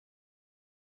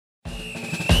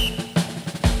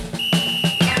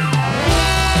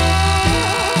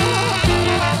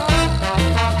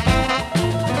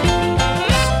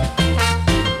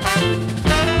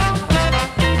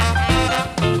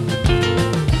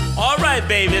right,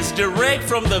 baby. It's direct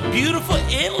from the beautiful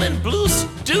Inland Blue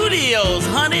Studios.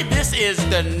 Honey, this is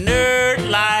the Nerd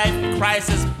Life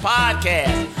Crisis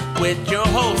Podcast with your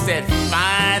host, that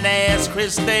fine-ass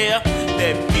Chris Thayer,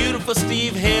 that beautiful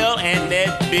Steve Hill, and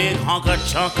that big hunker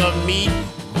chunk of meat,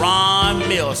 Ron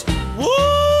Mills. Woo!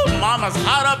 Mama's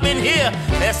hot up in here.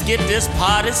 Let's get this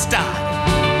party started.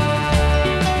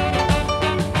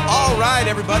 All right,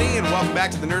 everybody, and welcome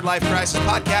back to the Nerd Life Crisis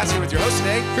Podcast. Here with your host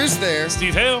today, Chris there,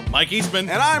 Steve Hale, Mike Eastman,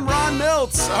 and I'm Ron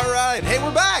Miltz. All right, hey,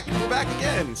 we're back. We're back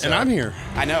again. And I'm here.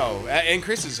 I know, and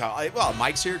Chris is well.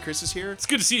 Mike's here. Chris is here. it's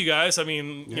good to see you guys. I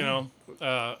mean, you know,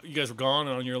 you guys were gone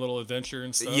on your little adventure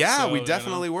and stuff. Yeah, so, we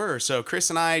definitely were. So Chris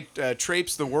and I,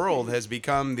 Traipse the World has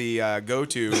become the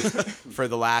go-to for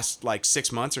the last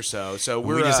 6 months or so. So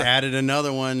We just added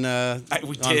another one we on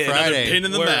did. Friday. Pin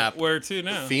in the map. Where to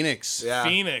now? Phoenix. Yeah.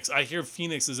 Phoenix. I hear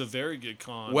Phoenix is a very good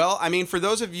con. Well, I mean, for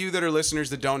those of you that are listeners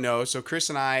that don't know, so Chris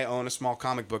and I own a small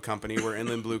comic book company. We're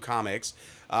Inland Blue Comics.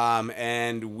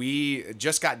 And we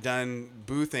just got done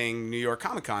boothing New York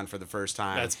Comic Con for the first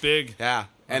time. That's big. Yeah.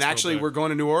 And That's actually, real big. we're going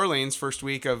to New Orleans first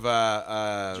week of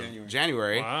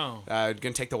January. Wow.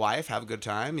 Gonna take the wife, have a good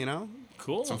time, you know.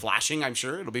 Cool. Some flashing, I'm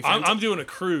sure. It'll be I'm fun. doing a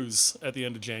cruise at the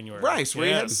end of January. Nice. Where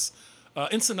you heading?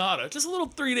 Ensenada. Just a little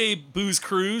 3-day booze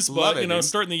cruise, Love but it, you know, dude.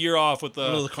 starting the year off with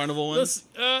One of the carnival ones?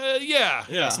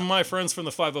 Yeah. Some of my friends from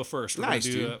the 501st. Nice,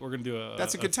 We're gonna do a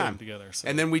That's a good thing time together. So.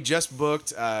 And then we just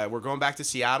booked. We're going back to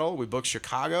Seattle. We booked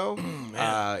Chicago.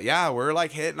 Yeah, we're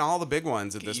hitting all the big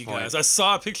ones at this you point. guys, I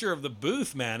saw a picture of the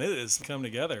booth, man. It is come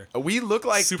together. We look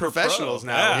like Super professionals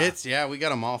pro. now. Yeah. We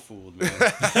got them all fooled, man.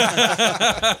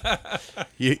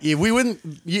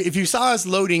 If you saw us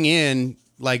loading in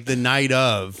the night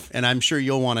of, and I'm sure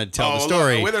you'll want to tell the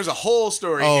story. Look, there's a whole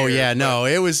story. Oh here, yeah, but no,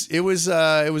 it was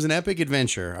an epic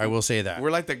adventure. I will say that.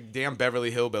 We're like the damn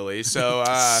Beverly Hillbillies. So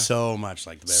so much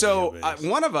like the Beverly Hillbillies.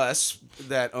 one of us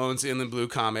that owns Inland Blue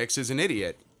Comics is an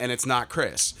idiot, and it's not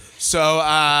Chris. So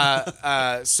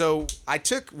so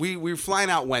we were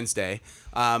flying out Wednesday.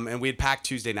 And we had packed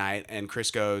Tuesday night, and Chris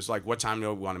goes what time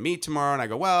do we want to meet tomorrow? And I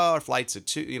go, well, our flight's at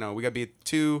 2. You know, we gotta be at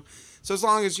 2. So as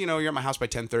long as you're at my house by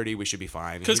 10:30, we should be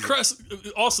fine. Because Chris,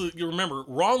 also you remember,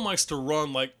 Ron likes to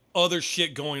run other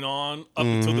shit going on up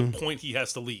until the point he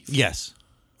has to leave. Yes.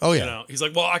 Oh yeah. You know, he's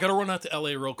like, well, I gotta run out to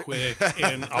LA real quick,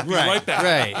 and I'll be right back.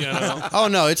 Right. You know. Oh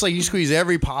no, it's you squeeze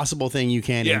every possible thing you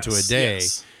can into a day.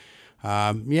 Yes.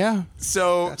 Yeah.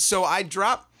 So I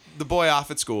dropped the boy off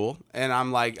at school, and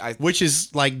I'm Which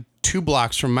is 2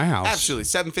 blocks from my house. absolutely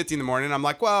 7:50 in the morning. I'm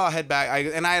well, I'll head back.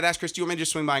 And I had asked Chris, do you want me to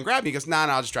just swing by and grab you? He goes, no,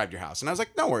 I'll just drive to your house. And I was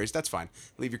like, no worries, that's fine.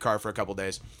 Leave your car for a couple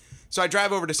days. So I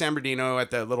drive over to San Bernardino at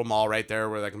the little mall right there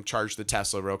where I can charge the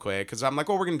Tesla real quick, because I'm well,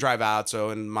 we're gonna drive out.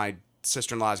 And my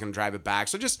sister-in-law is gonna drive it back.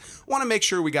 So just want to make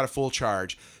sure we got a full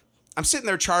charge. I'm sitting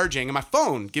there charging, and my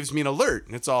phone gives me an alert,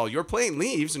 and it's all, your plane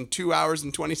leaves in 2 hours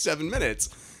and 27 minutes.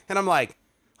 And I'm like,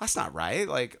 that's not right.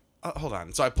 Hold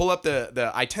on. So I pull up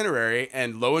the itinerary,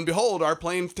 and lo and behold, our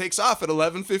plane takes off at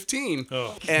 11:15.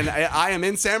 Oh. And I am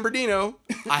in San Bernardino.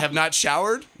 I have not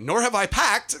showered, nor have I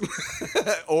packed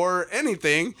or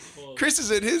anything. Chris is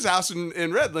at his house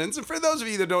in Redlands. And for those of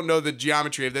you that don't know the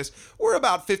geometry of this, we're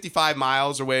about 55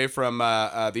 miles away from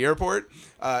the airport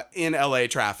in LA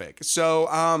traffic. So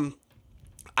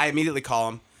I immediately call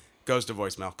him. Goes to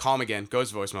voicemail. Call him again.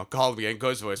 Goes to voicemail. Call him again.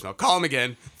 Goes to voicemail. Call him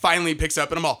again. Finally picks up,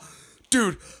 and I'm all,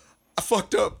 dude, I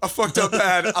fucked up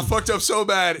bad. I fucked up so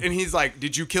bad. And he's like,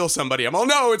 did you kill somebody? I'm all,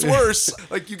 no, it's worse.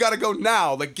 You got to go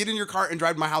now. Get in your car and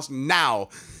drive to my house now.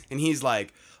 And he's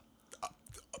like,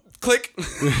 click.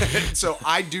 So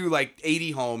I do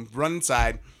 80 home, run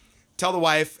inside, tell the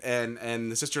wife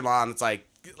and the sister-in-law, and it's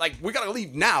we got to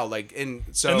leave now. And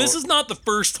this is not the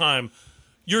first time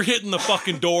you're hitting the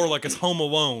fucking door like it's Home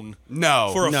Alone. No.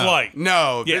 For a flight.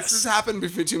 No. Yes. This has happened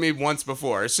to me once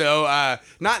before. So,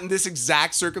 not in this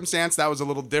exact circumstance. That was a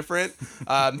little different.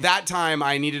 That time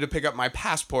I needed to pick up my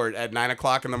passport at 9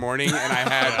 o'clock in the morning, and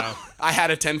I had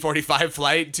a 10:45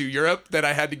 flight to Europe that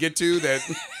I had to get to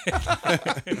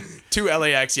to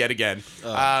LAX yet again.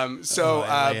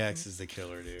 LAX is the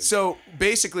killer, dude. So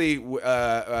basically,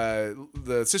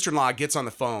 the sister-in-law gets on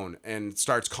the phone and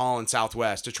starts calling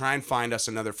Southwest to try and find us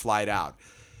another flight out.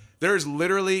 There's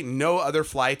literally no other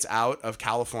flights out of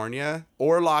California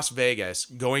or Las Vegas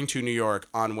going to New York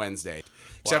on Wednesday,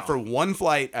 except for one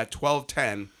flight at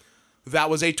 12:10. That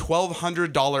was a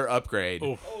 $1,200 upgrade.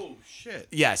 Oh. Shit.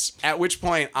 Yes. At which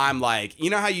point I'm like,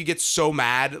 you know how you get so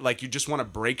mad, you just want to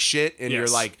break shit, and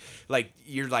Yes.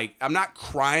 you're like, I'm not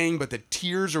crying, but the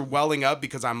tears are welling up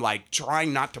because I'm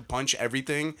trying not to punch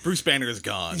everything. Bruce Banner is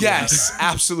gone. Yes,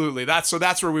 absolutely. That's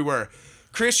where we were.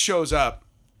 Chris shows up,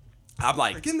 I'm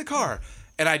like, get in the car.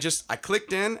 And I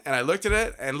clicked in and I looked at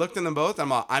it and looked at them both.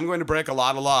 I'm going to break a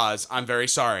lot of laws. I'm very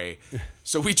sorry.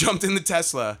 So we jumped in the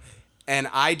Tesla and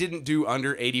I didn't do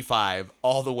under 85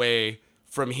 all the way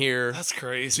from here That's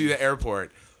crazy. to the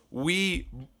airport. We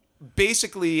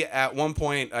basically at one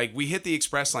point, like we hit the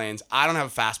express lanes. I don't have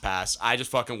a fast pass. I just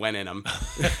fucking went in them.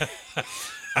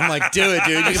 I'm like, do it,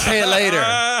 dude. You can pay it later.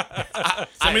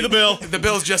 Send me the bill. The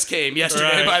bills just came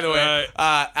yesterday, Right, by the way.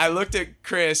 right. I looked at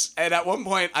Chris, and at one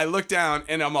point, I looked down,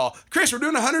 and I'm all, Chris, we're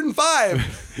doing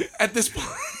 105. At this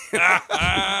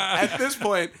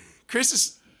point,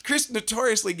 Chris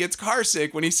notoriously gets car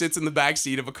sick when he sits in the back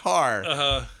seat of a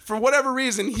car. For whatever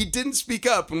reason, he didn't speak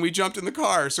up when we jumped in the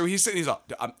car. So he's all,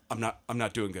 I'm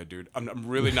not doing good, dude. I'm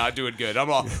really not doing good. I'm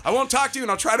all, I won't talk to you,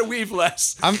 and I'll try to weave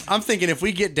less. I'm thinking if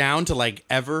we get down to like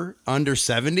ever under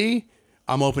 70,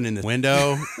 I'm opening the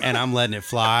window and I'm letting it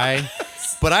fly.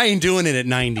 But I ain't doing it at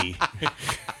 90.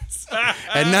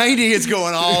 At 90, it's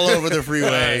going all over the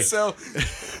freeway. So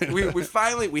we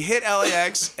finally hit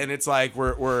LAX, and it's like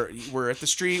we're at the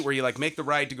street where you like make the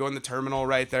right to go in the terminal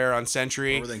right there on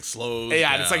Century. Everything slows.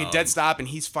 Yeah, and it's like a down. dead stop, and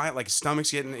he's fine. Like his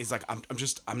stomach's getting. He's like,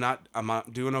 I'm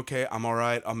not doing okay. I'm all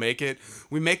right. I'll make it.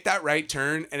 We make that right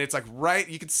turn, and it's like right.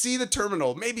 You can see the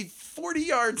terminal, maybe 40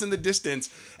 yards in the distance.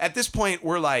 At this point,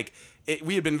 we're like.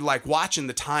 We had been like watching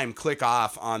the time click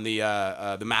off on the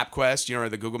MapQuest, you know, or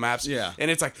the Google Maps. Yeah. And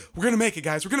it's like, we're going to make it,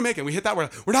 guys. We're going to make it. We hit that. We're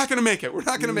not going to make it. We're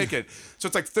not going to make it. So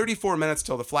it's like 34 minutes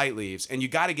till the flight leaves. And you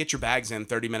got to get your bags in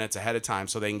 30 minutes ahead of time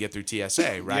so they can get through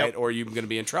TSA, right? Yep. Or you're going to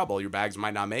be in trouble. Your bags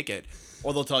might not make it.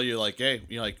 Or they'll tell you like, hey,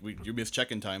 you know, like you missed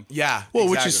check-in time. Yeah. Well,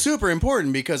 which exactly. is super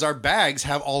important because our bags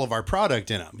have all of our product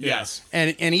in them. Yes.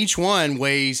 And each one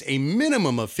weighs a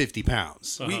minimum of 50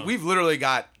 pounds. We've literally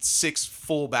got 6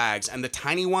 full bags, and the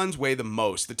tiny ones weigh the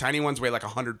most. The tiny ones weigh like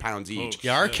 100 pounds each.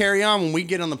 Yeah, our carry-on, when we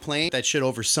get on the plane, that shit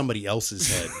over somebody else's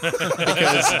head.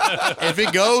 Because if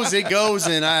it goes,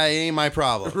 and it ain't my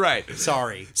problem. Right.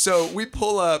 Sorry. So we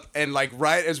pull up, and like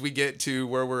right as we get to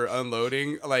where we're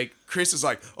unloading, like Chris is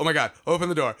like, "Oh my God, open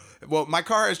the door." Well, my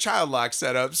car has child lock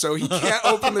set up, so he can't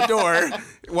open the door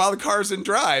while the car's in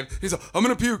drive. He's like, I'm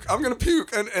gonna puke,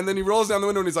 and then he rolls down the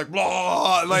window and he's like,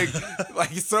 blah, like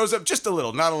he throws up just a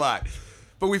little, not a lot.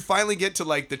 But we finally get to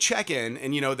like the check-in,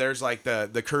 and you know, there's like the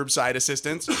curbside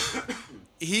assistance.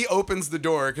 He opens the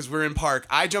door because we're in park.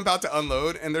 I jump out to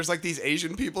unload, and there's like these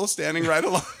Asian people standing right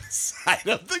alongside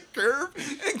of the curb,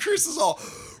 and Chris is all,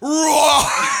 raw.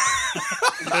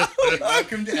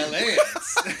 Welcome to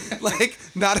LAX. Like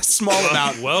not a small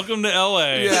amount. Welcome to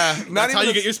LA. Yeah, not That's how even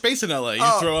you get your space in LA.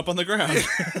 You throw up on the ground.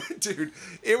 dude.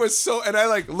 It was so, and I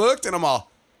like looked, and I'm all,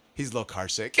 he's a little car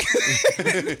sick.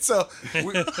 So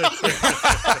we,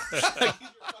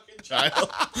 Child.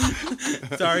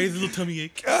 Sorry, it's a little tummy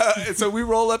ache. so we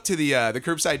roll up to the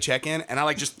curbside check-in, and I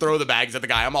like just throw the bags at the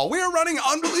guy. I'm all, we are running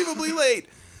unbelievably late.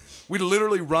 We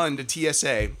literally run to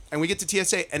TSA, and we get to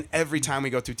TSA, and every time we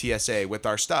go through TSA with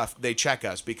our stuff, they check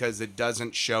us because it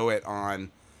doesn't show it on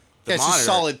the It's monitor. just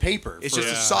solid paper. It's for-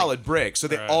 just a solid brick, so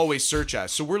they Right. always search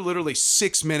us. So we're literally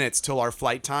 6 minutes till our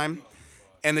flight time,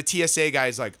 and the TSA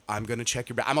guy's like, "I'm gonna check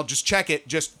your bag. I'm all, just check it.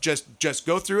 Just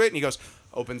go through it." And he goes,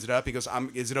 opens it up. He goes,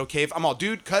 "Is it okay if I'm all,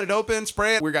 dude? Cut it open,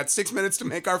 spray it. We got 6 minutes to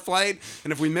make our flight,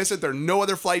 and if we miss it, there are no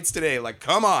other flights today. Like,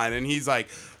 come on." And he's like,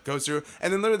 goes through,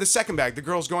 and then literally the second bag, the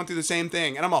girl's going through the same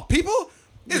thing, and I'm all, people.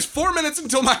 It's 4 minutes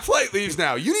until my flight leaves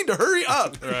now. You need to hurry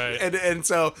up. Right. And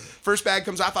so first bag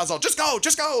comes off. I was all, just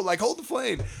go, like hold the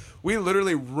plane. We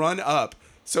literally run up.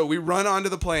 So we run onto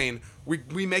the plane.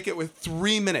 We make it with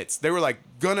 3 minutes. They were like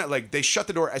they shut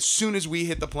the door as soon as we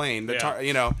hit the plane.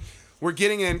 You know, we're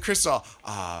getting in. Chris is all,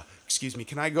 excuse me,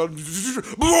 can I go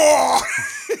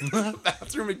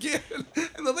bathroom again?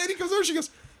 And the lady comes over. She goes,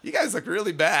 "You guys look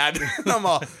really bad." And I'm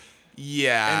all,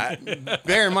 yeah.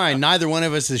 Bear in mind, neither one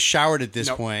of us has showered at this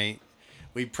Nope. point.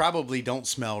 We probably don't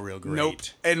smell real great. Nope.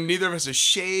 And neither of us is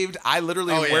shaved. I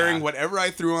literally am yeah. wearing whatever I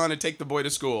threw on to take the boy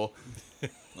to school.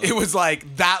 It was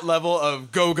like that level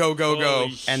of go.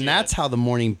 Holy shit. And that's how the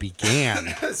morning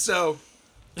began. So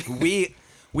we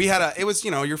had it was, you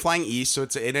know, you're flying east, so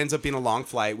it ends up being a long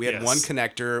flight. We had Yes. one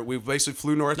connector. We basically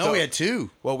flew north. No, we had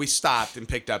two. Well, we stopped and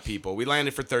picked up people. We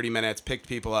landed for 30 minutes, picked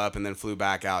people up, and then flew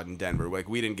back out in Denver. Like,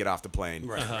 we didn't get off the plane.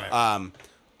 Right.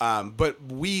 But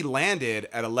we landed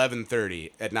at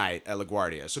 11:30 at night at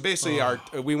LaGuardia. So basically,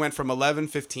 we went from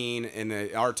 11:15,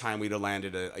 and our time we'd have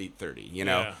landed at 8:30. You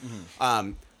know,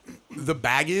 Yeah. The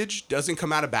baggage doesn't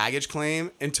come out of baggage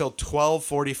claim until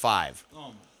 12:45.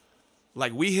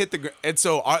 Like we hit and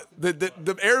so the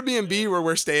Airbnb where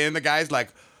we're staying, the guy's like,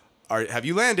 have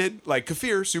you landed? Like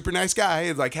Kafir, super nice guy,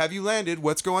 is like, have you landed?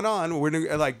 What's going on? We're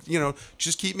gonna, like,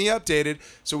 just keep me updated.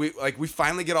 So we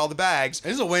finally get all the bags.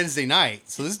 This is a Wednesday night,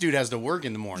 so this dude has to work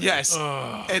in the morning. Yes.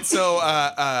 And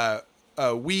so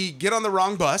we get on the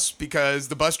wrong bus because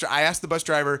I asked the bus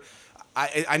driver,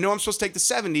 I know I'm supposed to take the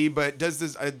 70, but does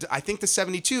this? I think the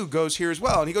 72 goes here as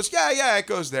well. And he goes, yeah, it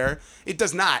goes there. It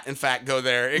does not, in fact, go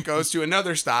there. It goes to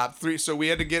another stop. So we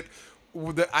had to get.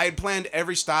 I had planned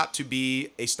every stop to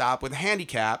be a stop with a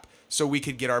handicap, so we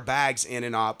could get our bags in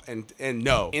and up. And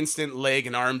no, instant leg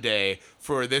and arm day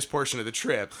for this portion of the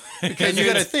trip. And you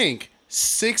got to think,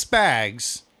 6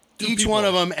 bags. Each people. one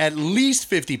of them at least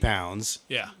 50 pounds.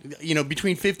 Yeah.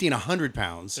 Between 50 and 100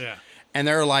 pounds. Yeah. And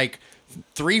they're like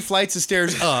 3 flights of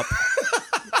stairs up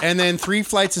and then 3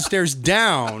 flights of stairs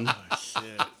down. Oh,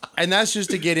 shit. And that's just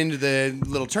to get into the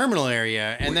little terminal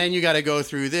area. And then you got to go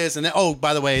through this. And then, oh,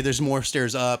 by the way, there's more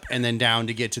stairs up and then down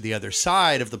to get to the other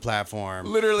side of the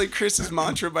platform. Literally, Chris's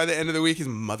mantra by the end of the week is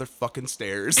motherfucking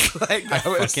stairs. Like, I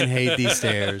fucking hate these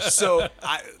stairs. So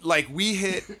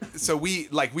we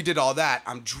did all that.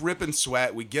 I'm dripping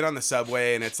sweat. We get on the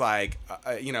subway and it's like,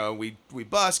 we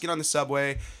bus, get on the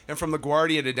subway, and from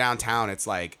LaGuardia to downtown, it's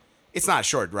like, it's not a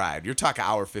short ride. You're talking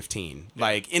hour 15.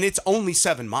 Like, and it's only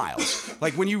 7 miles.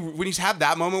 Like when you have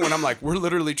that moment when I'm like, we're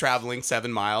literally traveling 7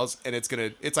 miles and it's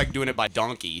like doing it by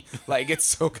donkey. Like, it's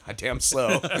so goddamn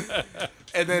slow.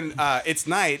 And then it's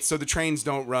night, so the trains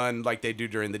don't run like they do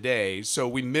during the day. So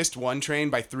we missed one train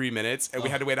by 3 minutes and we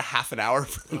had to wait a half an hour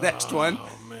for the next one.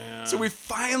 Oh, man. So we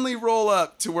finally roll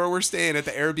up to where we're staying at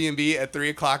the Airbnb at 3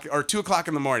 o'clock or 2 o'clock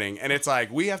in the morning. And it's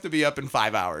like, we have to be up in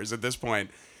 5 hours at this point.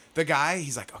 The guy,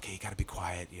 he's like, okay, you got to be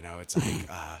quiet. It's like,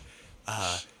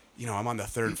 I'm on the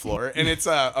 3rd floor, and it's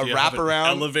a Do you have an wraparound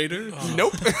elevator.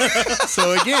 Nope.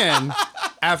 So again,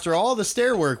 after all the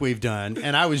stair work we've done,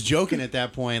 and I was joking at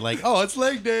that point, like, oh, it's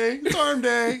leg day, it's arm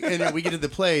day. And then we get to the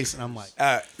place, and I'm like,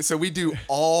 So we do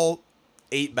all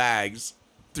 8 bags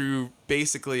through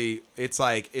basically, it's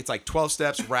like 12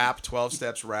 steps, wrap, 12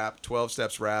 steps, wrap, 12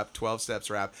 steps, wrap, 12 steps,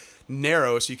 wrap.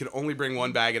 Narrow, so you can only bring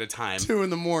one bag at a time. 2 in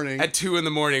the morning. At 2 in the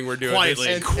morning, we're doing Quietly.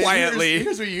 this. And Quietly.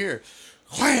 Here's what you hear.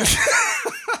 Clam.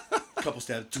 Couple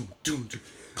steps. Doom, doom, doom.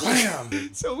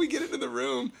 Clam. So we get into the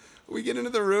room.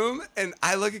 And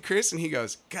I look at Chris, and he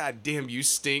goes, God damn, you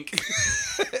stink.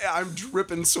 I'm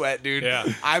dripping sweat, dude.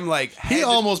 Yeah. I'm like... He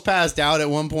almost passed out at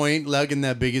one point, lugging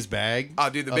that biggest bag. Oh,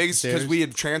 dude, the up biggest... the Because stairs. we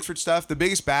had transferred stuff. The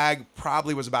biggest bag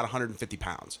probably was about 150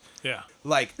 pounds. Yeah.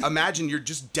 Like, imagine you're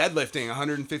just deadlifting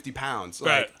 150 pounds, like,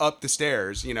 Right. up the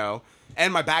stairs,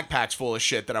 And my backpack's full of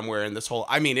shit that I'm wearing this whole...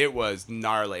 I mean, it was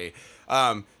gnarly.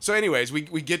 So anyways,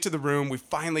 we get to the room. We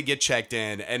finally get checked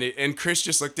in. And Chris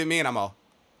just looked at me, and I'm all...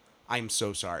 I'm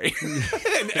so sorry.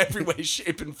 In every way,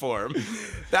 shape, and form.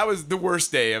 That was the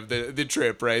worst day of the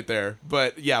trip right there.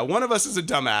 But yeah, one of us is a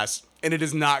dumbass, and it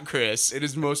is not Chris. It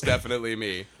is most definitely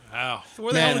me. Wow.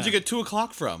 Where the Man, hell did you get 2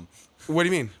 o'clock from What do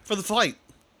you mean? for the flight?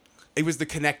 It was the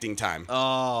connecting time.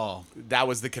 Oh, That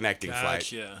was the connecting flight.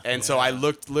 Gotcha. And so I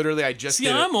looked, literally, I just See,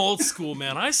 did it. I'm old school,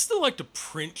 man. I still like to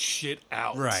print shit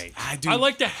out. Right. I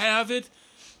like to have it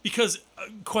because,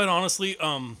 quite honestly,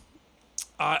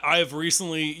 I have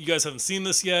recently, you guys haven't seen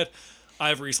this yet,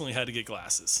 I've recently had to get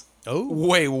glasses. Oh.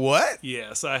 Wait, what?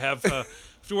 Yes, I have to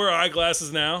wear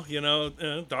eyeglasses now.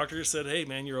 Doctor said, hey,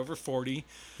 man, you're over 40.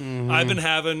 Mm-hmm. I've been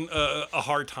having a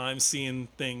hard time seeing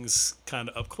things kind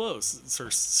of up close. It's sort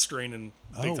of straining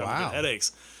big time wow. with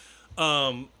headaches.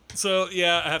 So,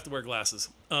 yeah, I have to wear glasses.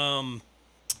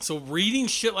 So reading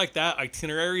shit like that,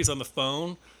 itineraries on the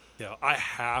phone, I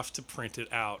have to print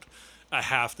it out. I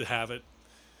have to have it,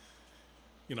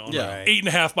 Yeah.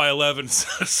 8.5 by 11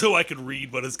 so I could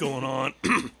read what is going on.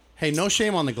 Hey, no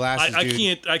shame on the glasses, I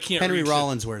dude. can't Henry read shit.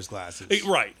 Rollins wears glasses.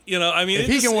 Right. I mean, If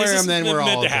he can wear them, then we're all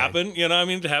meant to okay. happen. I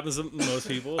mean, it happens to most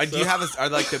people. Do you have are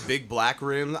like the big black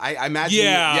rim? I imagine.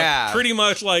 Yeah, pretty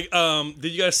much like.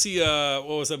 Did you guys see what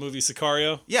was that movie,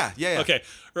 Sicario? Yeah. Okay.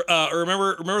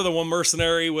 Remember the one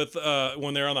mercenary with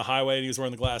when they're on the highway and he was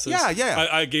wearing the glasses? Yeah.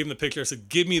 I gave him the picture. I said,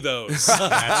 "Give me those.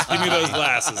 Give me those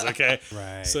glasses." Okay.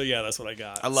 Right. So yeah, that's what I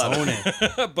got. I love Own it.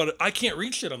 it. But I can't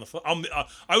read shit on the phone.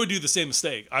 I would do the same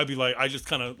mistake. I'd be like, I just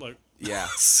kind of like. Yeah.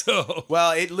 So.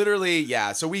 Well, it literally,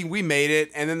 yeah. So we made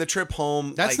it, and then the trip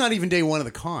home. That's not even day 1 of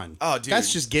the con. Oh, dude.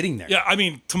 That's just getting there. Yeah, I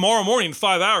mean, tomorrow morning,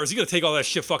 5 hours, you got to take all that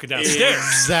shit fucking downstairs.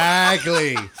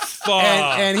 Exactly. Fuck,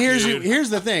 and dude. here's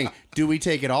the thing. Do we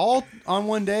take it all on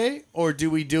one day, or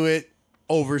do we do it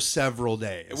over several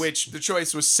days? Which the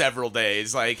choice was several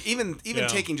days. Like even Yeah.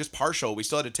 taking just partial, we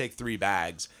still had to take 3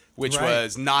 bags, which Right.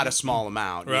 was not a small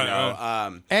amount. Right. You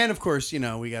know. And of course, we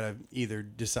got to either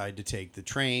decide to take the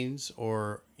trains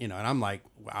or, and I'm like,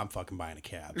 well, I'm fucking buying a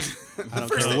cab. I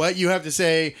don't care what you have to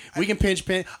say. We can pinch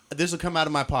pen. This will come out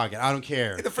of my pocket. I don't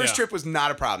care. The first trip was not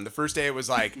a problem. The first day it was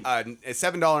like a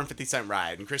 $7.50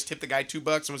 ride, and Chris tipped the guy $2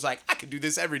 and was like, I could do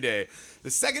this every day. The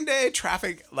second day,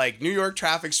 traffic, like New York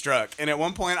traffic struck, and at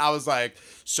one point I was like,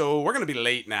 so we're gonna be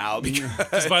late now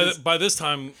because by this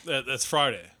time that's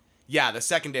Friday. Yeah, the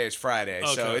second day is Friday.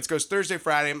 So Okay. it goes Thursday,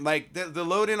 Friday. Like the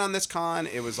load in on this con,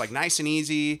 it was like nice and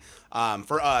easy.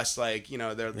 For us, like,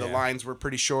 the lines were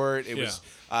pretty short. It was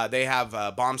they have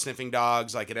bomb sniffing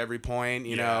dogs like at every point,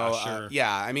 you know. Sure.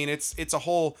 I mean it's a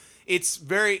whole it's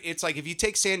like if you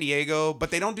take San Diego, but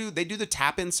they do the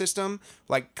tap-in system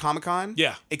like Comic-Con.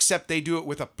 Yeah. Except they do it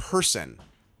with a person.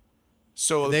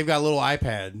 So They've got a little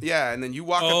iPad. yeah, and then you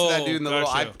walk up to that dude in the little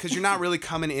gotcha. because you're not really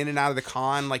coming in and out of the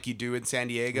con like you do in San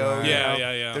Diego. Right. you Yeah,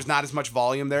 know? yeah. There's not as much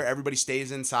volume there. Everybody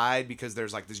stays inside because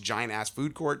there's like this giant ass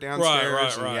food court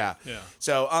downstairs. Right. And Yeah.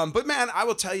 So, but man, I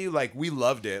will tell you, like, we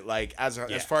loved it. Like as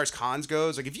far as cons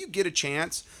goes, like if you get a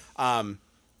chance, and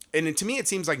to me, it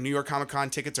seems like New York Comic Con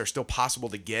tickets are still possible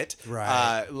to get.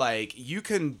 Right. Like you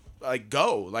can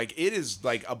go. Like it is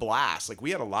like a blast. Like we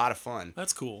had a lot of fun.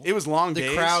 That's cool. It was long The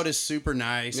days. crowd is super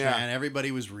nice, Yeah. man.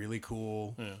 Everybody was really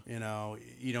cool. Yeah.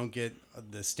 You don't get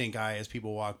the stink eye as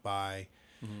people walk by.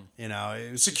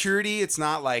 It was Security, it's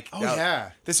not like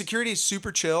yeah. the security is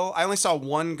super chill. I only saw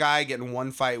one guy get in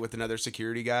one fight with another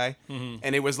security guy,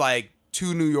 and it was like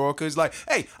two New Yorkers like,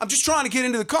 hey, I'm just trying to get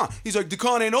into the con. He's like, the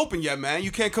con ain't open yet, man. You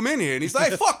can't come in here. And he's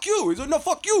like, fuck you. He's like, no,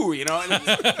 fuck you. And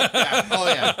oh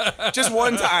yeah. just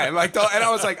one time, like, and I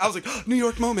was like, New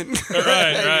York moment.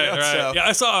 Right. So- Yeah,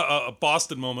 I saw a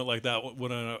Boston moment like that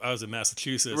when I was in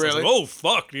Massachusetts. I was Really? like, oh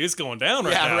fuck, dude, it's going down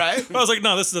right Yeah, now. right? But I was like,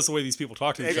 no, this is just the way these people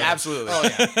talk to each other. Absolutely. Oh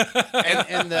yeah.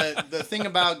 and the thing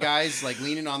about guys like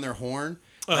leaning on their horn,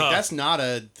 like that's not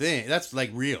a thing. That's like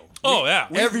real. Oh yeah.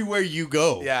 Everywhere you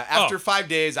go. Yeah. After 5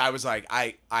 days, I was like,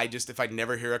 I just, if I'd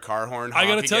never hear a car horn honk I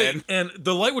gotta tell again. you, and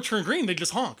the light would turn green. They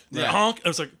just honk. They Yeah. honk. I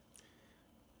was like,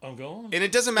 I'm going. And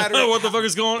it doesn't matter. What the fuck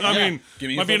is going? I mean, Give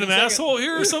me am I a being an fucking second. asshole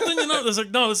here or something? It's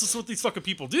like, no, this is what these fucking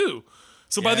people do.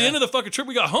 So by the Yeah. end of the fucking trip,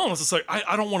 we got home. It's just like,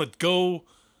 I don't want to go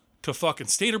to fucking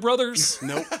Stater Brothers.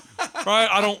 Nope. Right?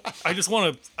 I just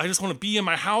want to be in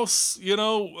my house,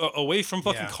 away from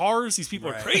fucking Yeah. cars. These people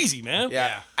are Right. crazy, man.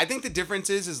 Yeah. I think the difference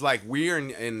is like we're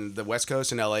in the West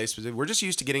Coast in LA specifically, we're just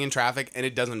used to getting in traffic and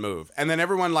it doesn't move. And then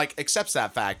everyone like accepts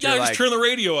that fact. Yeah, You're just like, turn the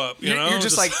radio up. you're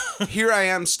just like, here I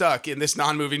am stuck in this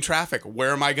non-moving traffic. Where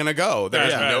am I going to go?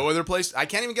 There's Right. no other place. I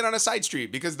can't even get on a side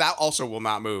street because that also will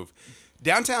not move.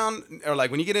 Downtown, or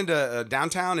like when you get into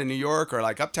downtown in New York or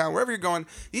like uptown, wherever you're going,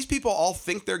 these people all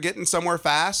think they're getting somewhere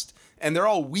fast. And they're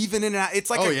all weaving in and out. It's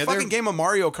like Oh, a yeah, fucking they're- game of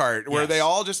Mario Kart where Yes. they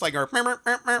all just like are.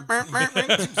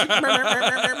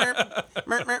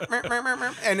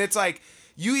 And it's like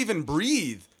you even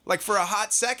breathe like for a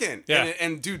hot second. Yeah.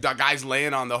 And dude, the guy's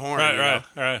laying on the horn. you know?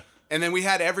 right. And then we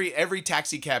had every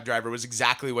taxi cab driver was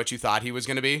exactly what you thought he was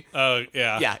going to be. Oh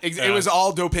yeah. Yeah, it was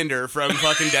all Dopinder from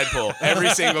fucking Deadpool. Every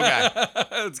single guy.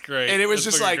 That's great. And it was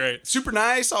That's just fucking like great. super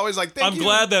nice. Always like, thank I'm you.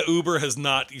 glad that Uber has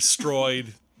not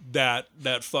destroyed that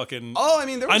fucking. Oh, I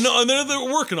mean, there I was, know, and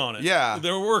they're working on it. Yeah.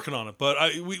 they're working on it. But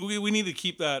we need to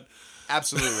keep that.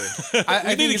 Absolutely.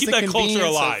 I need think to it's keep the that culture convenience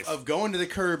alive. of going to the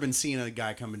curb and seeing a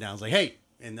guy coming down. It's like, hey,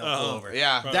 and they'll pull over.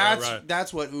 Yeah. That's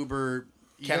Right. what Uber.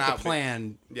 You Cannot have be- to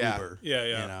plan Yeah. Uber. Yeah.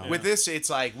 You know? With this, it's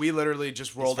like we literally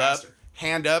just rolled up, faster.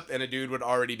 hand up, and a dude would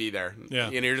already be there. Yeah.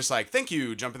 And you're just like, thank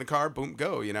you, jump in the car, boom,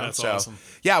 go. That's so awesome.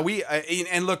 yeah, we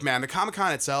and look, man, the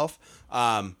Comic-Con itself,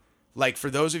 like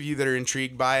for those of you that are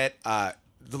intrigued by it,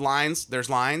 there's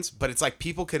lines, but it's like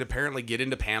people could apparently get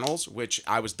into panels, which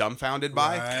I was dumbfounded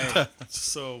by. Right.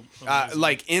 So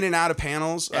Like in and out of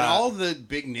panels. And all the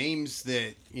big names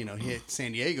that hit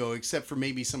San Diego, except for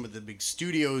maybe some of the big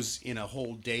studios in a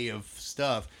whole day of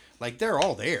stuff, like they're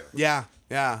all there. Yeah,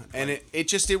 and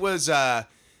it was.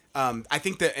 I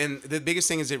think that, and the biggest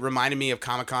thing is it reminded me of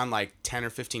Comic-Con like 10 or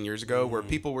 15 years ago, where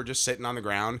people were just sitting on the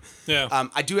ground. Yeah.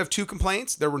 I do have two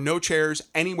complaints. There were no chairs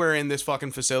anywhere in this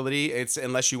fucking facility. It's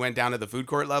unless you went down to the food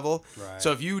court level. Right.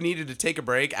 So if you needed to take a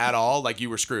break at all, like you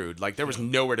were screwed. Like there was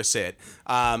nowhere to sit.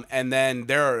 And then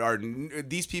there are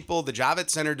these people. The Javits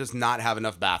Center does not have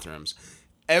enough bathrooms.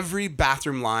 Every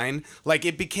bathroom line, like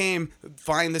it became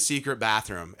find the secret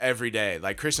bathroom every day.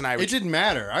 Like Chris and I would It didn't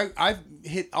matter. I've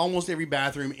hit almost every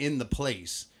bathroom in the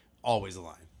place. Always a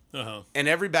line. and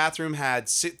every bathroom had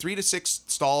 3 to 6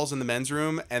 stalls in the men's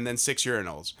room and then 6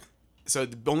 urinals. So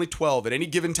only 12 at any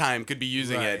given time could be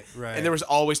using it. Right. And there was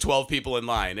always 12 people in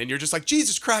line. And you're just like,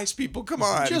 Jesus Christ, people, come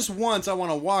on. Just once, I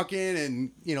want to walk in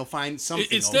and find something.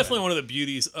 It's open. definitely one of the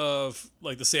beauties of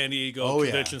like the San Diego Oh,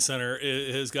 yeah. Convention Center.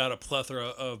 It has got a plethora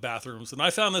of bathrooms, and I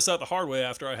found this out the hard way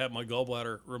after I had my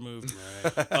gallbladder removed.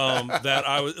 That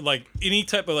I was like any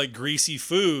type of like greasy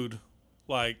food,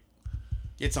 like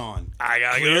It's on. I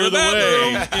gotta Clear go to the the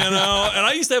way. bathroom, you know. And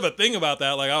I used to have a thing about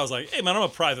that. Like I was like, hey man, I'm a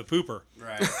private pooper.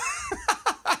 Right.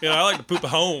 You know, I like to poop at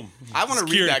home. I want to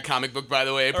read Security. that comic book, by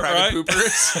the way, Private right.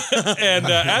 Poopers. And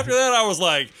after that, I was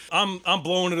like, I'm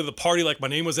blowing into the party like my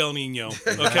name was El Nino.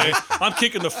 Okay, I'm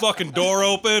kicking the fucking door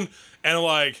open, and I'm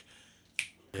like,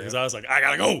 because I was like, I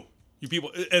gotta go, you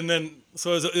people. And then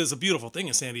so it's a beautiful thing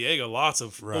in San Diego, lots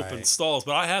of open stalls.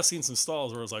 But I have seen some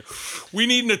stalls where I was like, we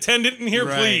need an attendant in here,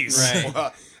 Right, please.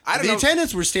 right. I don't The know.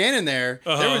 attendants were standing there.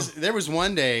 Uh-huh. There was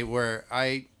one day where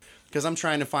because I'm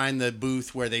trying to find the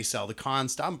booth where they sell the con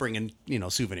stuff. I'm bringing,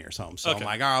 souvenirs home. So Okay. I'm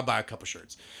like, I'll buy a couple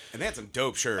shirts. And they had some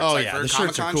dope shirts. Oh, like, yeah, for the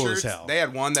shirts are Comic-Con cool as shirts, hell. They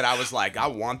had one that I was like, I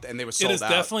want, and they were It sold is out.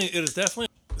 definitely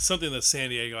something that San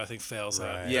Diego I think fails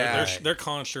at. Right. Yeah. their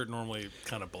con shirt normally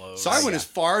kind of blows. So I went as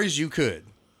far as you could.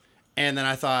 And then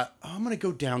I thought, I'm going to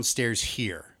go downstairs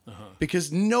here.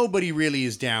 Because nobody really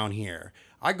is down here.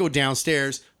 I go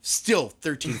downstairs, still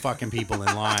 13 fucking people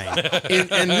in line.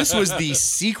 And this was the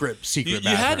secret you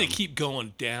bathroom. had to keep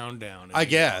going down. I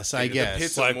guess. The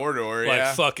pits Like- of Mordor, Like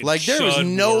yeah. fucking Like there was Shud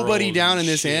nobody World down in and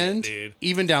this shit, end, dude.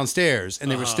 even downstairs,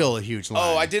 and there was still a huge line.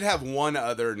 Oh, I did have one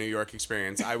other New York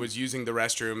experience. I was using the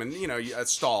restroom, and a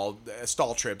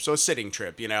stall trip, so a sitting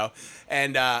trip,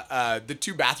 and the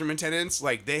two bathroom attendants,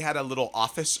 like they had a little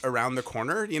office around the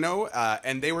corner,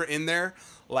 and they were in there.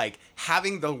 Like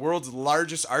having the world's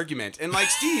largest argument, and like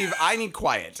Steve, I need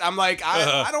quiet. I'm like,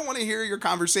 I don't want to hear your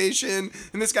conversation.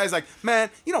 And this guy's like, man,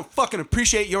 you don't fucking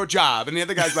appreciate your job. And the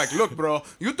other guy's like, look, bro,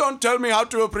 you don't tell me how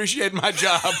to appreciate my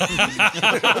job.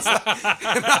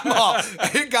 And I'm all,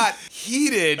 it got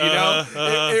heated,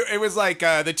 It was like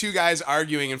the two guys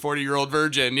arguing in 40-Year-Old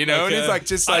Virgin, And it's like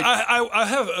just like I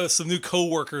have some new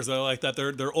coworkers that are like that.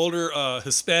 They're older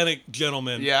Hispanic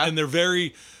gentlemen, Yeah. and they're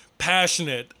very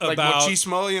passionate like about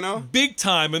machismo, big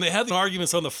time, and they have the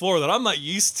arguments on the floor that I'm not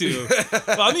used to.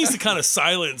 I'm used to kind of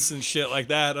silence and shit like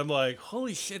that. I'm like,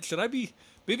 holy shit,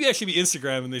 maybe I should be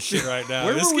Instagramming this shit right now.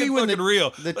 Where This were we get when fucking real.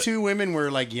 the two women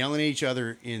were like yelling at each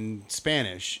other in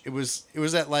Spanish? It was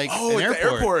at like Oh, an at the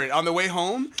airport on the way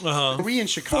home. Were we in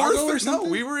Chicago or No, something?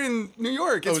 we were in New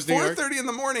York. Oh, it It's was New York? 4:30 in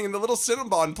the morning in the little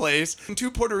Cinnabon place. And two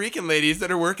Puerto Rican ladies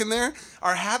that are working there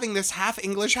are having this half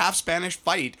English, half Spanish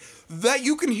fight that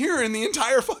you can hear in the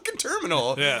entire fucking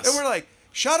terminal. Yes. And we're like,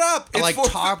 shut up. It's like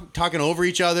 4:30. talking over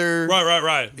each other.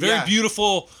 Right. Very Yeah.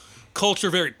 beautiful culture,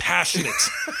 very passionate.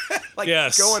 like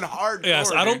Yes. going hard. Yes,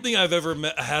 I don't think I've ever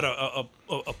had a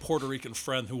Puerto Rican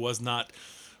friend who was not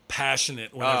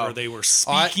passionate whenever Oh. they were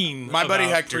speaking. my buddy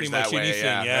about Hector's pretty much that way, anything.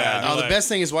 yeah. Yeah. Oh, the like, best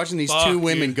thing is watching these fuck two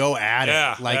women you. go at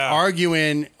Yeah, it, like yeah.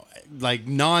 arguing, like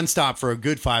nonstop for a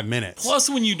good 5 minutes. Plus,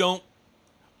 when you don't.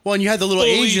 Well, and you had the little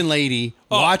fully- Asian lady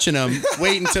watching them,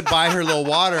 waiting to buy her little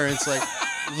water, and it's like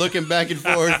looking back and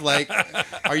forth, like,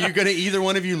 are you gonna either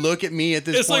one of you look at me at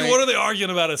this It's point? like, what are they arguing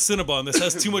about? A Cinnabon. This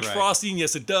has too much Right. frosting.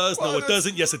 Yes, it does. No, it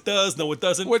doesn't. Yes, it does. No, it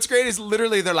doesn't. What's great is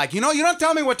literally they're like, you don't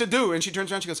tell me what to do. And she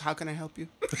turns around, she goes, how can I help you?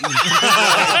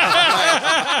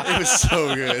 It was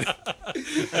so good.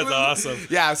 That's awesome.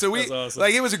 Yeah, so That's awesome.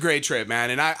 like it was a great trip, man,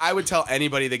 and I would tell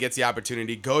anybody that gets the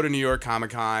opportunity, go to New York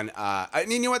Comic Con. I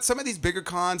mean, you know what? Some of these bigger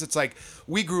cons, it's like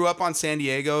we grew up on San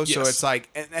Diego, so Yes. it's like,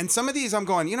 and some of these I'm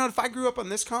going, if I grew up on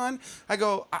this con, I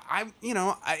go,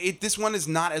 this one is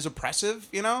not as oppressive,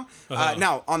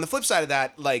 Now on the flip side of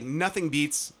that, like nothing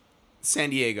beats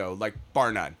San Diego, like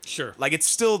bar none. Sure. Like it's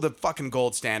still the fucking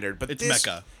gold standard, but It's this,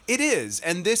 Mecca. It is,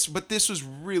 and this was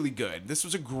really good. This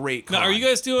was a great con. Now, are you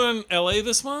guys doing LA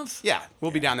this month? Yeah,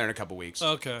 we'll be down there in a couple weeks.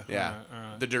 Okay. Yeah, All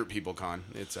right. the Dirt People Con.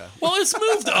 It's Well, it's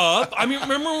moved up. I mean,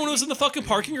 remember when it was in the fucking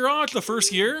parking garage the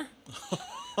first year?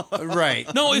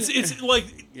 Right. No, it's like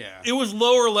Yeah. it was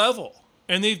lower level,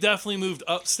 and they've definitely moved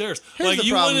upstairs. Here's like the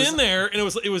you went problem in is- there, and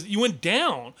it was you went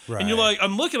down, and you're Right. like,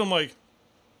 I'm looking, I'm like,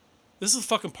 this is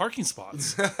fucking parking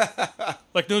spots.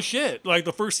 Like no shit. Like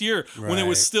the first year when it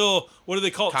was Right. still, what do they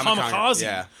call it, Kamikaze, kamikaze?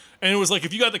 yeah. And it was like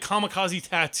if you got the kamikaze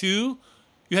tattoo,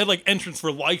 you had like entrance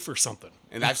for life or something.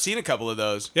 and I've seen a couple of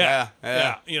those. Yeah,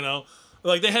 Yeah.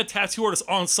 Like they had tattoo artists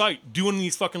on site doing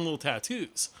these fucking little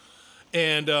tattoos,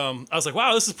 and I was like,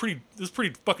 wow, this is this is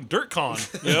pretty fucking dirt con,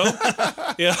 you know?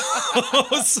 Yeah.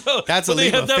 So That's a but they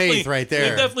leap have of definitely- faith right there.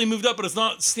 They've definitely moved up, but it's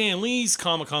not Stan Lee's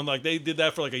Comic Con. Like they did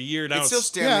that for like a year now. It's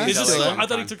still Yeah, Stanley's it's It's just, still LA I thought he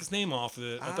Comic-Con. took his name off of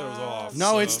it. I thought it was off.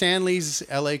 No, so. it's Stan Lee's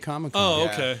L.A. Comic Con. Oh,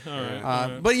 Yeah. okay. All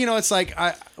right. But you know, it's like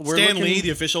we're Stan looking, Lee, the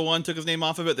official one, took his name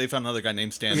off of it. They found another guy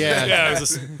named Stan. Yeah. yeah, it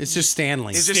was just, It's just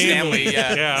Stanley. It's just Stanley. Stanley.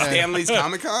 Yeah. Yeah. Stanley's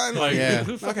Comic Con. Like, Yeah.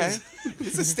 who the fuck okay. is-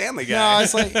 It's a Stanley guy. No,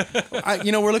 it's like,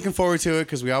 we're looking forward to it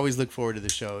because we always look forward to the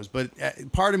shows. But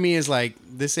part of me is like,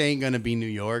 this ain't going to be New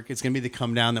York. It's going to be the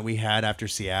come down that we had after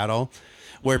Seattle,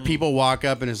 where people walk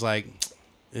up and it's like,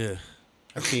 ugh,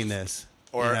 I've seen this.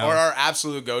 Or, You know? or our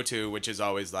absolute go-to, which is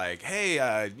always like, hey,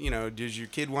 does your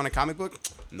kid want a comic book?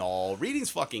 No, reading's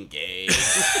fucking gay.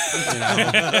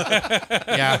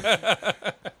 Yeah.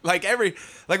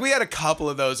 like we had a couple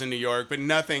of those in New York, but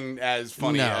nothing as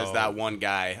funny No. as that one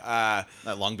guy.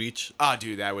 At Long Beach. Oh,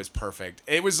 dude, that was perfect.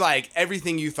 It was like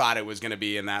everything you thought it was going to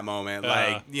be in that moment.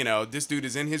 Like, this dude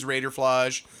is in his Raider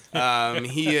flush.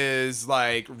 He is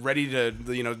like ready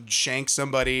to, shank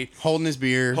somebody, Holding his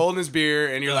beer. holding his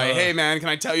beer, and you're like, hey, man, can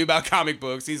I tell you about comic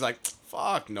books? He's like,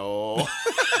 fuck no.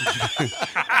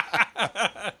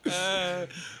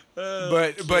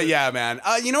 But yeah, man.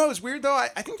 You know what was weird though?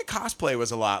 I think the cosplay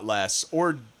was a lot less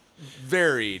or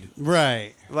varied.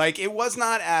 Right. Like it was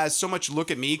not as so much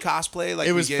look at me cosplay. Like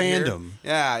It we was get here. fandom.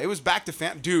 Yeah, it was back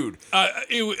to dude.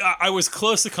 I was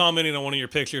close to commenting on one of your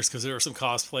pictures because there were some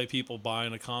cosplay people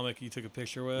buying a comic you took a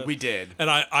picture with. We did. And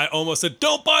I almost said,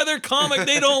 don't buy their comic.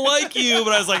 They don't like you.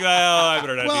 But I was like, I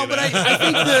better not Well, do but that.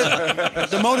 I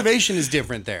think the motivation is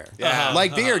different there. Yeah.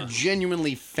 Like they are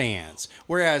genuinely fans.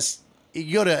 Whereas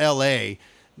you go to LA,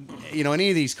 any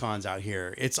of these cons out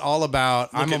here, it's all about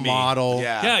I'm a at me. model.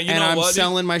 Yeah. Yeah, you and know I'm what, dude?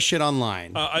 selling my shit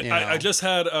online. I just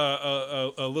had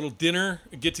a little dinner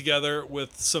get together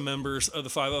with some members of the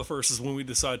 501st when we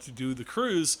decided to do the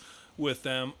cruise with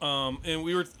them, and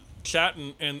we were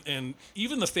chatting, and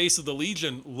even the face of the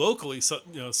Legion locally,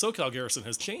 SoCal Garrison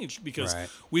has changed because Right.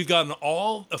 we've gotten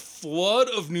a flood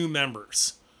of new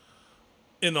members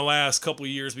in the last couple of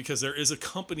years because there is a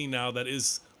company now that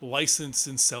is licensed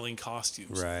in selling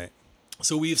costumes. Right.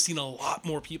 So we have seen a lot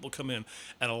more people come in,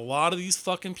 and a lot of these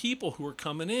fucking people who are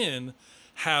coming in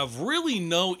have really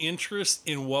no interest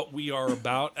in what we are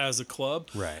about as a club.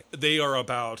 Right. They are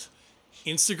about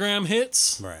Instagram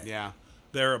hits. Right. Yeah.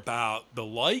 They're about the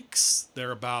likes. They're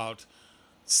about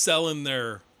selling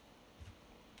their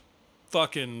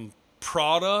fucking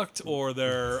product or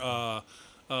their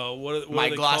what My do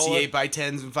they glossy call it?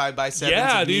 8x10s and 5x7s.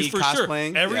 Yeah, of me dude, for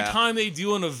cosplaying. sure. Every Yeah. time they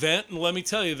do an event, and let me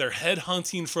tell you, they're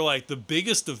headhunting for like the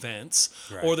biggest events,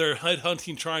 Right. or they're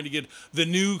headhunting trying to get the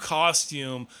new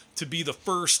costume to be the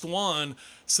first one,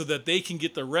 so that they can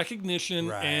get the recognition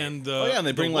Right. and the. Oh yeah, and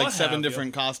they the bring like what 7 have you.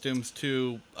 different costumes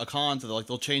to a con, so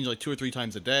they'll change like 2 or 3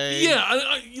 times a day.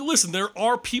 Yeah, listen, there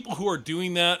are people who are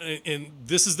doing that, and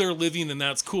this is their living, and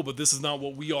that's cool. But this is not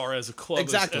what we are as a club,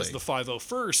 Exactly. as the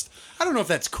 501st. I don't know if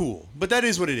that's cool, but that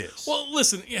is what it is. Well,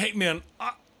 listen, hey man,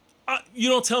 you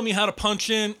don't tell me how to punch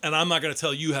in, and I'm not going to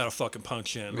tell you how to fucking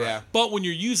punch in. Yeah. But when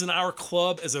you're using our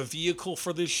club as a vehicle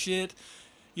for this shit,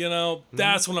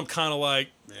 that's when I'm kind of like,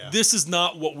 this is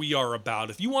not what we are about.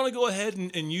 If you want to go ahead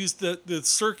and use the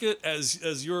circuit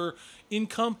as your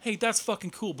income, hey, that's fucking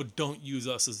cool, but don't use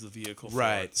us as the vehicle for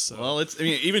Right. it. So. Well,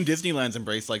 even Disneyland's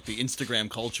embraced like the Instagram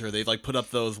culture. They've like put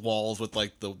up those walls with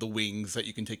like the wings that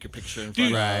you can take your picture in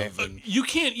front Dude, of. And you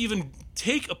can't even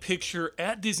take a picture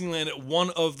at Disneyland at one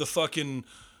of the fucking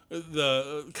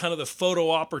the kind of the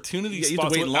photo opportunity Yeah, you have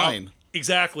spots. to wait in without- line.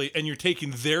 Exactly, and you're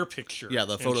taking their picture. yeah,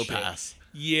 the and photo shit. pass.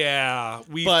 Yeah,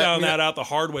 we But, found I mean, that out the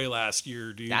hard way last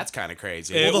year, dude. That's kind of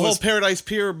crazy. It Well, the whole was- Paradise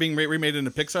Pier being remade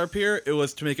into Pixar Pier, it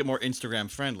was to make it more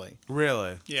Instagram friendly.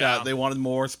 really yeah. They wanted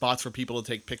more spots for people to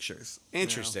take pictures.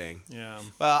 interesting. yeah.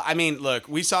 Well, I mean, look,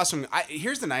 we saw some.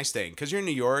 Here's the nice thing, because you're in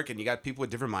New York and you got people with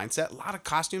different mindset. A lot of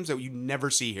costumes that you never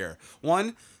see here.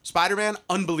 One, Spider-Man,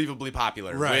 unbelievably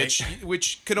popular, Right.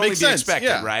 which could only Makes be sense, expected,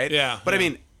 yeah. right? Yeah, But I yeah.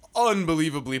 mean,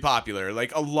 unbelievably popular.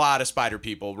 Like a lot of Spider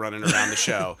people running around the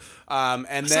show. And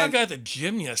I saw a then guy at the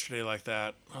gym yesterday like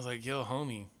that. I was like, yo,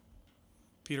 homie,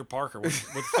 Peter Parker, what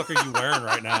the fuck are you wearing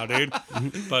right now, dude?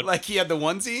 But like he had the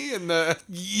onesie and the.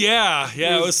 yeah,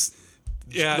 it was.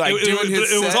 Yeah, like, doing his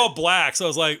it was set. all black, so I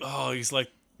was like, oh, he's like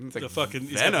like the fucking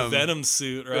he's got the Venom. Venom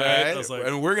suit, right? Right? I was like,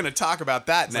 and we're gonna talk about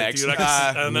that like, next. dude, I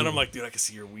can see, and then I'm like, dude, I can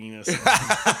see your weenus.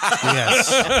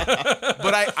 Yes.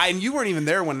 But and you weren't even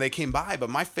there when they came by. But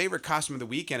my favorite costume of the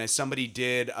weekend is somebody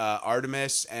did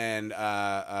Artemis and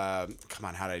come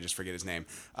on, how did I just forget his name?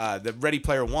 The Ready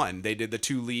Player One. They did the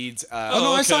 2 leads. Oh,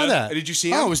 no, I saw okay. that. Did you see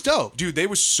him? Oh, it was dope. Dude, they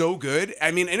was so good.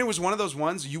 I mean, and it was one of those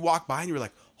ones you walk by and you were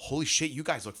like, holy shit, you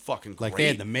guys look fucking great. Like they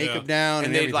had the makeup down and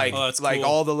and they everything. like Oh, that's like cool.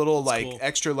 all the little That's like cool.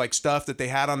 extra like stuff that they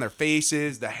had on their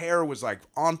faces. The hair was like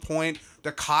on point.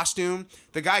 The costume.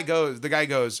 The guy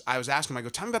goes. I was asking him. I go,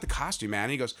 tell me about the costume, man.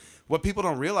 And he goes, what people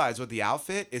don't realize with the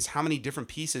outfit is how many different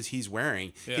pieces he's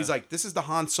wearing. Yeah. He's like, this is the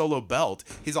Han Solo belt.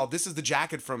 He's all, this is the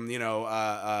jacket from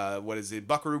what is it,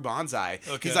 Buckaroo Banzai.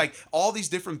 Okay. He's like, all these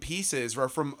different pieces are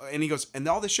from, and he goes, and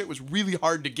all this shit was really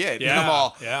hard to get. And Yeah, I'm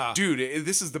all, yeah. dude,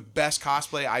 this is the best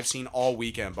cosplay I've seen all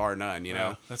weekend, bar none. You know.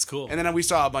 Yeah, that's cool. And then we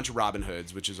saw a bunch of Robin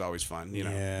Hoods, which is always fun. You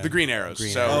know, Yeah. the Green Arrows.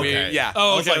 Green so Arrows. we, Okay. yeah.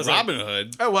 Oh, I was okay, I like was like- Robin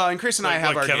Hood. Oh well, and Chris and I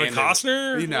have our Kevin game.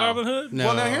 Costner, You know. Robin Hood. No.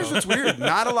 Well, now here's what's weird.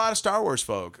 Not a lot of Star Wars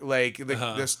folk. Like the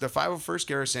Uh-huh. the 501st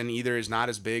Garrison either is not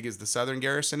as big as the Southern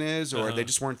Garrison is, or they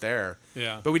just weren't there.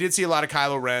 Yeah. But we did see a lot of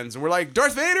Kylo Rens, and we're like,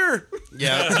 Darth Vader.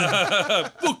 Yeah.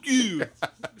 Fuck you.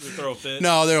 They throw a fit.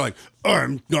 No, they're like,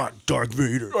 I'm not Darth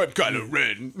Vader. I'm Kylo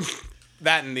Ren.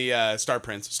 That and the Star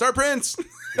Prince. Star Prince.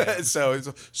 So it's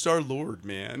Star Lord,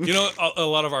 man. You know, a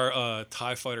lot of our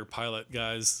TIE fighter pilot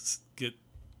guys get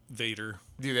Vader.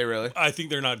 Do they really? I think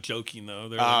they're not joking though.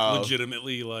 They're Oh.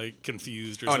 legitimately like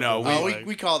confused. Or Oh, something. no, Oh, Like,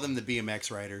 we call them the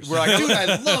BMX riders. We're like, dude, I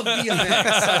love BMX.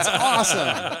 That's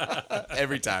awesome.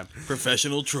 Every time.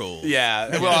 Professional troll.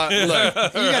 Yeah. Well, look.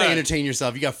 You gotta entertain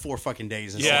yourself. You got 4 fucking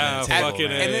days. In Yeah, fucking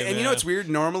man. A. And you know man. what's weird?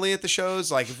 Normally at the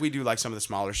shows, like if we do like some of the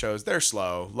smaller shows, they're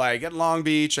slow. Like at Long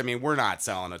Beach, I mean, we're not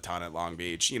selling a ton at Long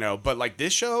Beach, you know. But like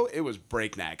this show, it was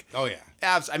breakneck. Oh yeah.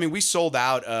 I mean, we sold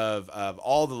out of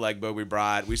all the leg bow we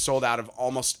brought. We sold out of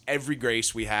almost every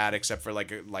grace we had, except for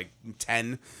like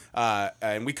 10.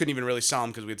 And we couldn't even really sell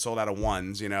them because we had sold out of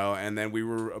ones, you know. And then we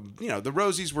were, you know, the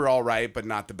Rosies were all right, but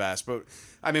not the best. But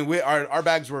I mean, our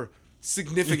bags were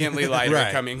significantly lighter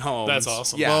Right. coming home. That's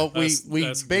awesome. Yeah. Well, That's we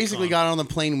a good basically comp. got on the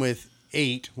plane with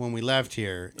 8 when we left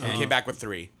here. and came back with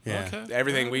 3. Yeah. Okay.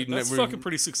 Everything That's we fucking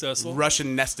pretty successful.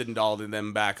 Russian nested and dolled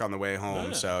them back on the way home.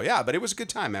 Yeah. So yeah, but it was a good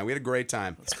time, man. We had a great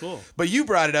time. That's cool. But you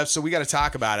brought it up, so we got to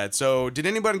talk about it. So did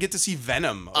anyone get to see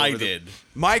Venom? I did.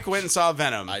 Mike went and saw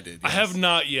Venom. I did. I yes. have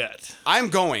not yet. I'm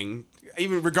going.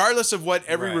 Even regardless of what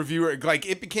every Right. reviewer, like,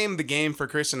 it became the game for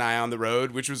Chris and I on the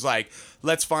road, which was like,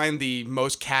 let's find the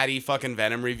most catty fucking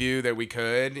Venom review that we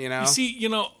could, you know? You see, you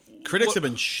know, Critics what, have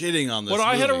been shitting on this. what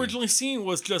I had movie. originally seen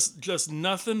was just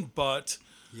nothing but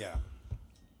Yeah.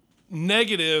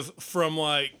 negative from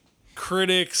like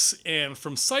critics and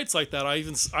from sites like that. I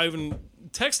even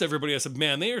text everybody. I said,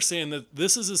 "Man, they are saying that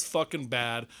this is as fucking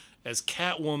bad as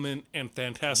Catwoman and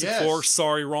Fantastic Yes. Four."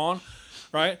 Sorry, Ron.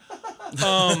 Right?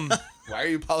 Why are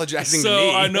you apologizing to So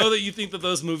me? I know that you think that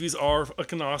those movies are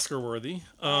fucking Oscar worthy.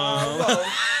 They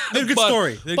had a good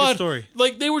story. They had a but, good story.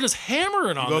 Like they were just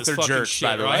hammering on Both this are fucking jerks, shit,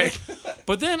 by the right? way.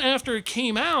 But then after it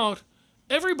came out,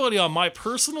 everybody on my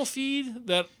personal feed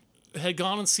that had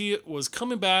gone and see it was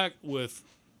coming back with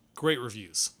great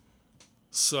reviews.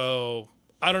 So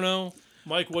I don't know,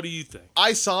 Mike. What do you think?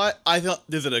 I saw it. I thought,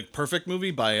 is it a perfect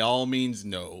movie? By all means,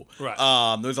 no.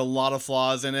 Right. There's a lot of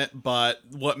flaws in it, but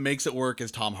what makes it work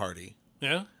is Tom Hardy.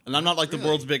 Yeah, And I'm not like the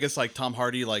world's biggest like Tom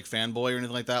Hardy like fanboy or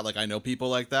anything like that. Like I know people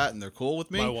like that, and they're cool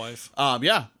with me. my wife.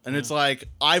 Yeah, and it's like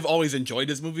I've always enjoyed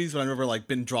his movies, but I've never like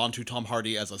been drawn to Tom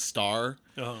Hardy as a star.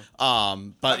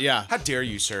 But yeah, How dare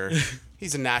you, sir?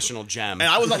 He's a national gem. and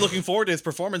I was not looking forward to his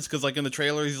performance because like in the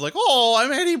trailer he's like, "Oh,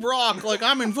 I'm Eddie Brock. Like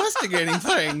I'm investigating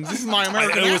things. This is my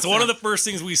American." It was accent." one of the first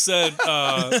things we said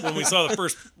when we saw the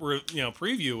first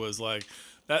preview was like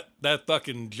that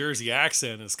fucking Jersey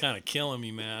accent is kind of killing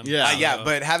me, man. Yeah. Yeah,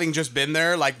 but having just been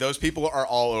there, like those people are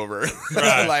all over.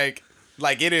 Right.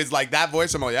 like it is like that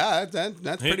voice. I'm like, yeah,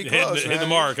 that's pretty close. hit the man.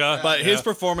 mark, huh? But Yeah. his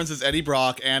performance as Eddie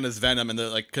Brock and as Venom, and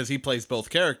because he plays both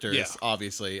characters, Yeah.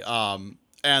 obviously.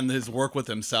 And his work with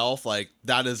himself, like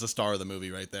that is the star of the movie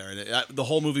right there. And the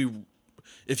whole movie,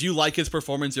 if you like his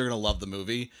performance, you're gonna love the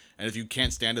movie, and if you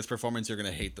can't stand his performance, you're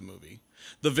gonna hate the movie.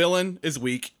 The villain is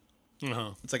weak.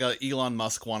 Uh-huh. It's like a Elon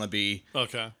Musk wannabe.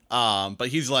 Okay. But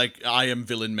he's like, I am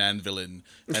villain,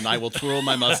 and I will twirl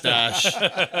my mustache,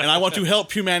 and I want to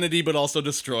help humanity, but also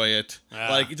destroy it.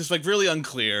 Like, just like really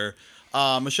unclear.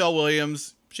 Michelle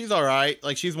Williams, she's all right.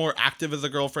 Like, she's more active as a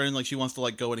girlfriend. Like, she wants to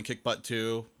like go in and kick butt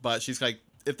too. But she's like,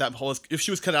 if she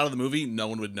was cut out of the movie, no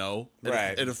one would know.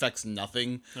 Right. It affects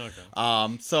nothing.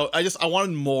 Okay. So I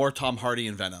wanted more Tom Hardy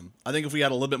and Venom. I think if we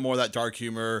had a little bit more of that dark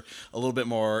humor, a little bit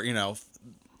more,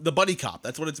 the buddy cop.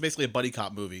 That's what it's basically, a buddy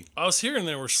cop movie. I was hearing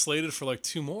they were slated for like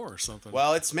 2 more or something.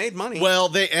 Well, it's made money. Well,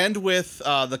 they end with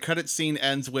the credit scene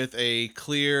ends with a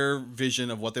clear vision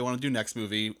of what they want to do next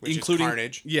movie, Which is including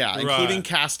Carnage. Yeah, Right. including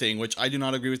casting, which I do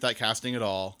not agree with that casting at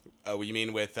all. Oh, you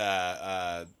mean with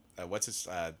what's his?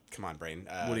 Come on, brain.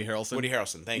 Woody Harrelson? Woody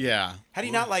Harrelson. Thank you. Yeah. How do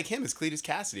you not like him as Cletus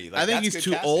Cassidy? Like, I think that's he's good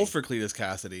too casting. old for Cletus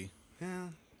Cassidy.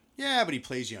 Yeah, but he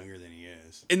plays younger than he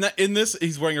is. In this,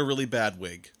 he's wearing a really bad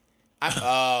wig.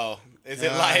 Is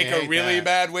it I like a hate really that.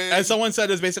 bad wig? As someone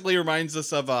said, it basically reminds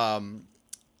us of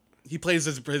he plays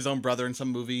his own brother in some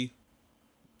movie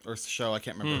or show. I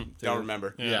can't remember. Don't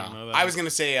remember. Yeah, Yeah. I know that. I was gonna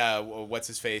say, what's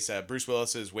his face? Bruce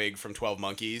Willis's wig from 12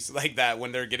 Monkeys, like that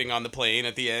when they're getting on the plane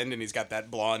at the end, and he's got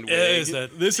that blonde wig. It is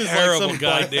that This is like terrible some-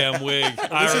 goddamn wig.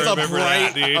 This is a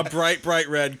bright, dude. bright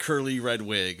red, curly red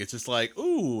wig. It's just like,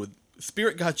 ooh,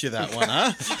 Spirit got you that one,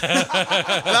 huh?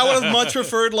 And I would have much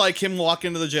preferred like him walk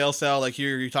into the jail cell, like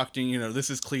here you're talking,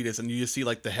 this is Cletus, and you just see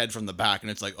like the head from the back,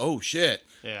 and it's like, oh shit.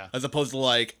 Yeah. As opposed to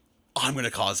like, I'm gonna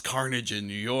cause carnage in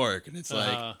New York, and it's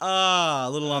like, a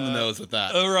little on the nose with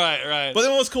that. Oh, right. But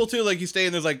then what was cool too, like you stay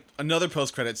and there's like another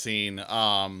post credit scene,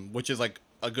 which is like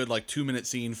a good like 2-minute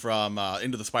scene from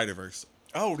Into the Spider-Verse.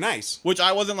 Oh, nice. Which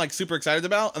I wasn't like super excited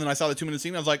about, and then I saw the 2-minute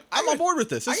scene. I was like, I'm on board with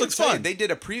this. This looks fun. They did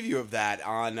a preview of that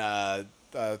on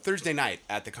Thursday night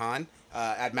at the con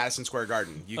at Madison Square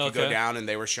Garden. You could go Okay. down, and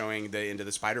they were showing the Into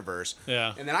the Spider-Verse.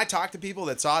 Yeah. And then I talked to people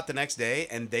that saw it the next day,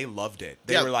 and they loved it.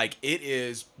 They Yeah. were like, "It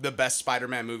is the best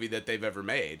Spider-Man movie that they've ever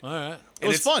made." All right. It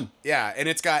was fun. Yeah, and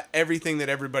it's got everything that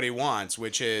everybody wants,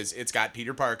 which is it's got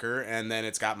Peter Parker, and then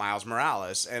it's got Miles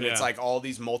Morales, and it's Yeah. like all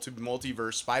these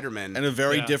multiverse Spider-Men. And a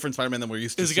very Yeah. different Spider-Man than we're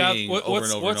used to Is it got seeing what, over what's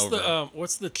and over what's and over. the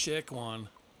what's the chick one?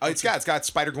 Oh, it's got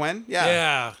Spider-Gwen. Yeah.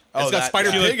 Yeah. Oh, It's got that- Spider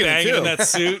yeah. She like Pig in it, banging too. in that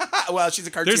suit. Well, she's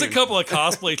a cartoon. There's a couple of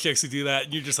cosplay chicks who do that,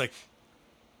 and you're just like,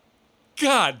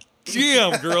 God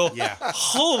damn, girl. Yeah.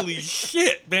 Holy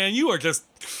shit, man. You are just,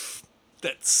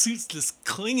 that suit's just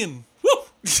clinging. Woo.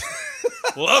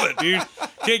 Love it, dude.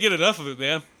 Can't get enough of it,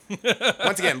 man.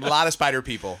 Once again, a lot of spider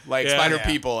people. Like Yeah. spider Yeah.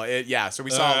 people. So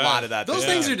we saw a lot of that. Those this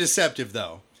things time. are deceptive,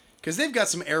 though, because they've got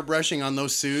some airbrushing on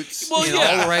those suits Well, in yeah,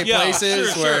 all the right yeah,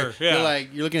 places. sure, where sure, yeah.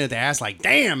 you're looking at the ass, like,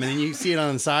 damn, and then you see it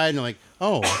on the side, and you're like,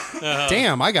 oh,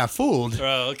 damn, I got fooled.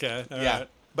 Oh, okay. All Yeah. right.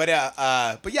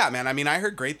 But yeah, man. I mean, I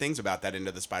heard great things about that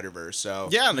Into the Spider-Verse. So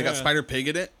Yeah, and they got Yeah. Spider Pig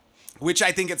in it. which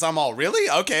I think it's all really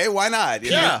okay. Why not?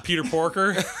 You know? Yeah. Peter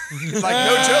Porker. like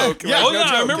no joke. Yeah. Like, Oh, no yeah, I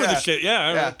joke, remember yeah. the shit. Yeah, I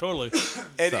remember, Yeah.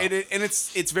 totally. And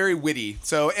it's very witty.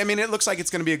 So I mean, it looks like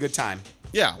it's going to be a good time.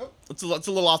 Yeah, it's a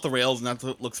little off the rails, and that's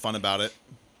what looks fun about it.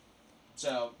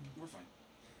 So we're fine.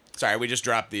 Sorry, we just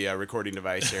dropped the recording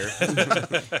device here.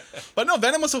 But no,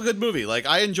 Venom was a good movie. Like,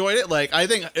 I enjoyed it. Like, I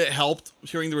think it helped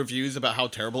hearing the reviews about how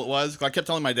terrible it was. 'Cause I kept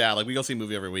telling my dad, like, we go see a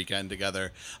movie every weekend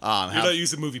together. You Have- don't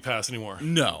use the movie pass anymore.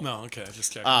 No. No, okay.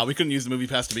 Just checking. We couldn't use the movie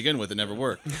pass to begin with. It never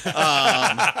worked.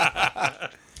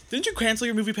 Didn't you cancel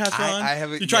your movie pass, Ron? I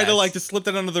haven't- You tried to, yes. like, just slip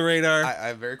that under the radar.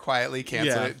 I very quietly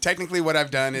canceled Yeah. it. Technically, what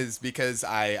I've done is because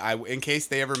I, in case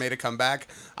they ever made a comeback,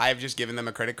 I have just given them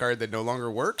a credit card that no longer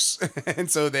works,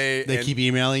 and so They and- keep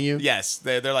emailing you? Yes,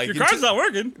 they're like Your card's not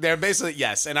working. They're basically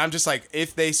yes, and I'm just like,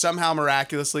 if they somehow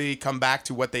miraculously come back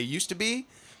to what they used to be,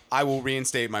 I will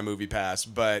reinstate my movie pass.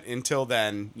 But until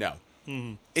then, no.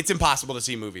 It's impossible to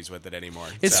see movies with it anymore.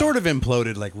 It's sort of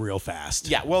imploded like real fast.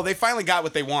 Yeah, well, they finally got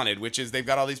what they wanted, which is they've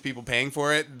got all these people paying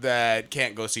for it that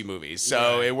can't go see movies.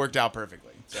 So it worked out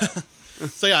perfectly. So.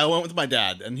 So yeah, I went with my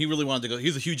dad, and he really wanted to go.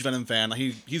 He's a huge Venom fan.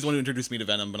 He's the one who introduced me to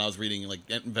Venom when I was reading like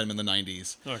Venom in the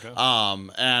 '90s. Okay. And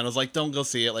I was like, don't go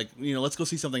see it. Like, let's go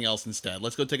see something else instead.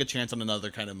 Let's go take a chance on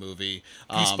another kind of movie.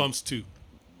 Goosebumps 2.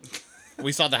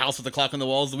 We saw The House with the Clock on the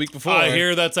Walls the week before. I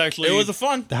hear that's actually. It was a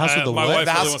fun. The House with the my what? wife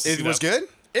The really house, wants to see it was that. good.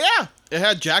 Yeah, it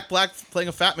had Jack Black playing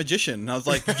a fat magician, and I was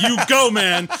like, "You go,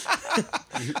 man.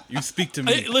 You speak to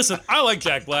me." Hey, listen, I like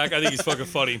Jack Black. I think he's fucking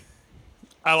funny.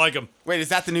 I like him. Wait, is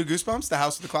that the new Goosebumps? The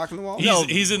House with the Clock on the Wall?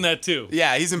 He's in that too.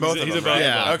 Yeah, he's in both of He's them. in both right?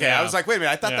 of them, Okay, yeah. I was like, wait a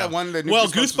minute. I thought Yeah. that one. The new Well,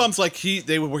 Goosebumps. Goosebumps, like he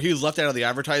was left out of the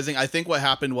advertising. I think what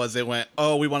happened was they went,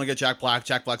 "Oh, we want to get Jack Black."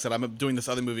 Jack Black said, "I'm doing this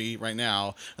other movie right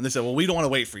now," and they said, "Well, we don't want to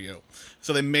wait for you."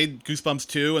 So they made Goosebumps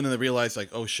 2, and then they realized, like,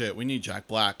 "Oh shit, we need Jack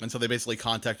Black," and so they basically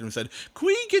contacted him and said, "Can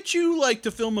we get you like to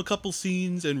film a couple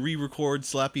scenes and re-record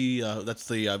Slappy? That's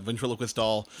the ventriloquist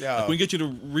doll. Yeah. Like, we get you to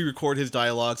re-record his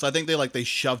dialogue." So I think they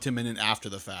shoved him in after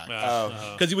the fact Oh.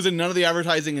 because he was in none of the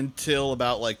advertising until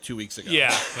about like 2 weeks ago.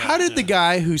 Yeah. How did the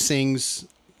guy who sings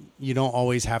 "You Don't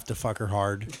Always Have to Fuck Her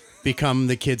Hard" become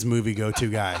the kids' movie go-to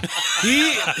guy?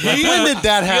 When did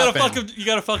that happen? You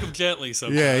gotta fuck him gently.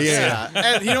 Sometimes. Yeah.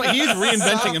 And he's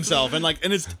reinventing himself, and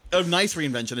it's a nice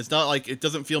reinvention. It's not like it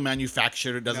doesn't feel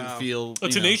manufactured. It doesn't feel.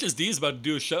 Tenacious D is about to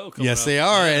do a show. Coming Yes, up. they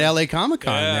are at LA Comic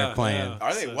Con. Yeah, They're playing. yeah.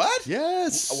 Are they what?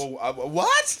 Yes.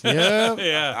 What? Yeah.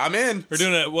 Yeah, I'm in. we're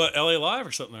doing it at LA Live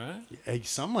or something, right?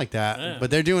 Something like that. Yeah.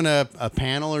 But they're doing a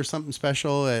panel or something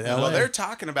special at LA. Well, they're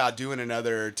talking about doing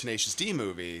another Tenacious D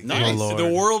movie. Nice. Oh, Lord. The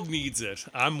world needs it.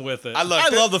 I'm with it. I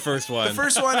love the first one. The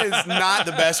first one is not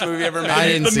the best movie ever made. I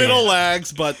didn't the see middle it.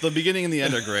 lags, but the beginning and the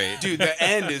end are great. Dude, the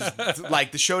end is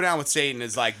like the showdown with Satan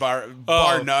is like bar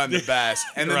Oh. none the best.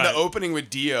 And then Right. the opening with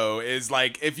Dio is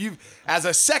like if you as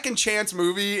a second chance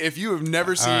movie, if you have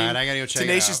never seen right, I gotta go check it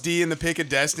Tenacious out. D and the Pick of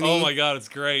Destiny. Oh my god, it's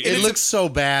great. It looks so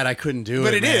bad I couldn't do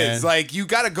But it. it is man. like you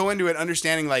got to go into it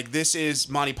understanding like this is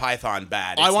Monty Python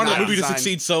bad. I It's wanted not the movie to designed-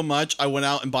 succeed so much, I went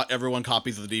out and bought everyone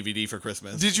copies of the DVD for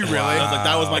Christmas. Did you really? I was like,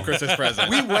 that was my Christmas present.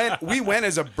 We went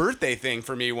as a birthday thing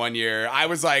for me one year. I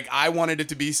was like, I wanted it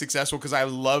to be successful because I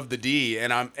love the D,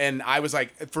 and I was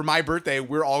like, for my birthday,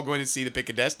 we're all going to see the Pick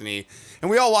of Destiny, and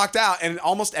we all walked out, and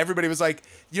almost everybody was like,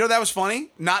 that was funny.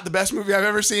 Not the best movie I've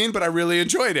ever seen, but I really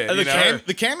enjoyed it. And you know?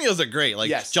 the cameos are great. Like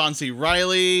Yes. John C.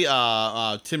 Reilly,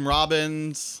 Tim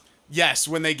Robbins. Yes,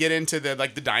 when they get into the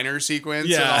diner sequence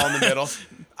and Yeah. all in the middle.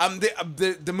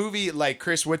 The movie, like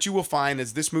Chris, what you will find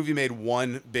is this movie made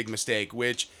one big mistake,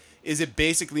 which is it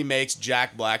basically makes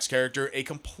Jack Black's character a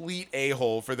complete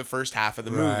a-hole for the first half of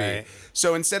the movie. Right.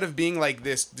 So instead of being like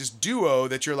this duo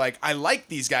that you're like, I like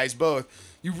these guys both,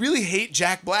 you really hate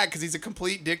Jack Black because he's a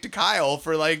complete dick to Kyle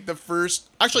for like the first.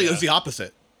 Actually, it was the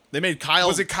opposite. They made Kyle.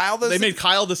 Was it Kyle They made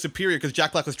Kyle the superior because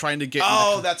Jack Black was trying to get.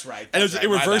 Oh, into, that's right. and That's it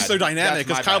right. My reversed bad. their dynamic That's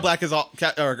because my Kyle bad.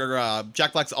 Black is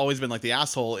Jack Black's always been like the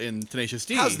asshole in Tenacious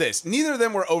D. How's this? Neither of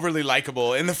them were overly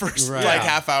likable in the first Right.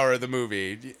 half hour of the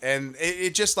movie, and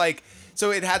it just like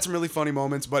so it had some really funny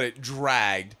moments, but it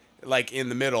dragged like in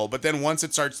the middle. But then once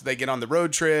it starts, they get on the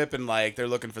road trip and like they're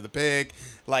looking for the pig,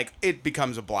 like it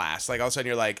becomes a blast. Like all of a sudden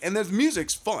you're like, and the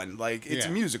music's fun, like it's a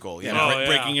Yeah. musical, you Yeah, know? Oh, yeah.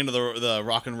 breaking into the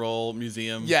rock and roll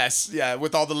museum. Yes, yeah,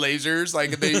 with all the lasers,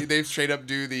 like they straight up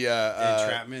do the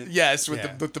Entrapment. Yes, with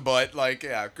Yeah. the butt, like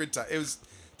yeah, good time.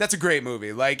 That's a great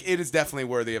movie. Like it is definitely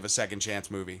worthy of a second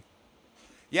chance movie.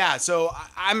 Yeah, so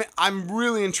I'm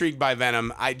really intrigued by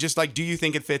Venom. I just like, do you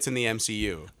think it fits in the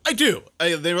MCU? I do.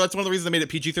 That's one of the reasons they made it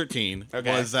PG-13. Okay.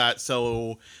 Was that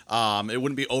so it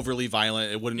wouldn't be overly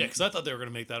violent. It wouldn't. Yeah, because I thought they were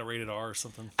gonna make that a rated R or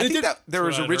something. I think did- that there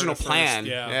was That's what I original heard at plan.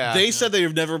 first, yeah. Yeah. They said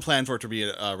they've never planned for it to be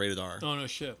rated R. Oh no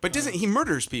shit. But doesn't he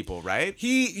murders people, right?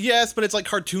 Yes, but it's like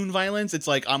cartoon violence. It's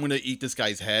like I'm gonna eat this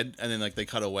guy's head, and then like they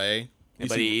cut away. You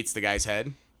But see- he eats the guy's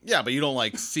head. Yeah, but you don't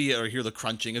like see it or hear the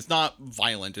crunching. It's not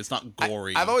violent. It's not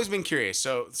gory. I've always been curious.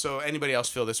 So anybody else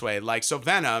feel this way? Like, so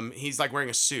Venom, he's like wearing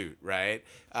a suit, right?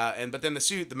 But then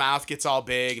the mouth gets all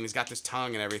big, and he's got this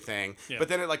tongue and everything. Yeah. But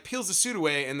then it like peels the suit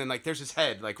away, and then like there's his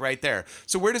head like right there.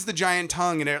 So where does the giant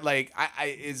tongue and it like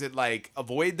is it like a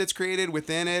void that's created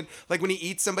within it? Like when he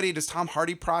eats somebody, does Tom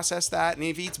Hardy process that? And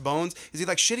if he eats bones, is he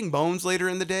like shitting bones later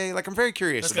in the day? Like I'm very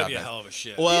curious That's gotta about be a that. hell of a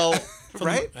shit. well,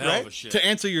 Right? hell Right? of a shit. to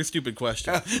answer your stupid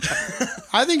question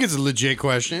I think it's a legit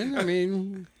question. I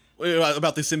mean,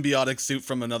 about the symbiotic suit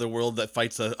from another world that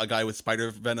fights a guy with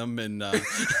spider venom, and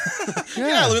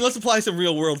yeah, let's apply some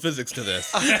real world physics to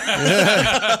this.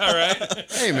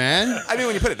 Hey, man. I mean,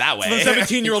 when you put it that way.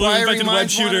 17-year-old who Inquiring invented web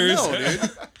minds wanna shooters. know,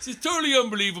 dude. This is totally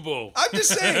unbelievable. I'm just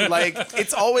saying, like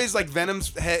it's always like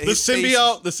Venom's head. The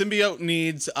symbiote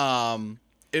needs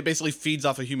it basically feeds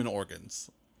off of human organs.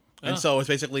 And so it's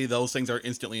basically those things are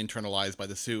instantly internalized by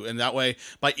the suit, and that way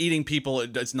by eating people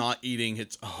it's not eating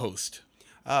its host.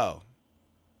 Oh,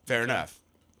 fair enough.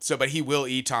 So, but he will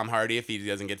eat Tom Hardy if he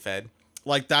doesn't get fed.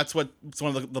 Like that's what it's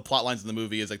one of the plot lines in the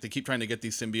movie is like they keep trying to get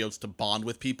these symbiotes to bond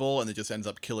with people, and it just ends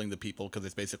up killing the people because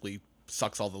it basically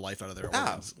sucks all the life out of their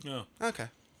organs. Yeah. Okay.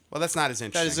 Well, that's not as That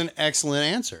interesting. is an excellent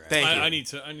answer. Thank you. I need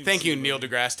to. Thank see you, the Neil movie.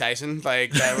 deGrasse Tyson.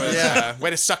 Like that was way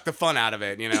to suck the fun out of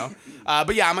it, you know.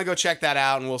 But yeah, I'm gonna go check that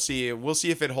out, and we'll see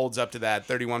if it holds up to that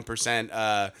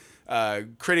 31%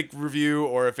 critic review,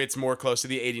 or if it's more close to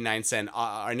the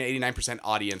 89%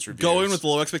 audience review. Go in with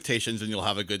low expectations and you'll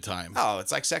have a good time. Oh,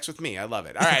 it's like sex with me. I love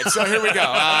it. All right, so here we go.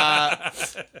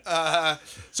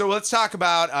 So let's talk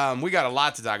about. We got a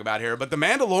lot to talk about here, but The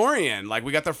Mandalorian. Like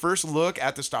we got the first look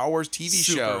at the Star Wars TV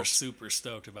show. Super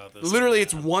stoked about this. Literally, one,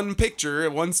 it's one picture,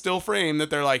 one still frame that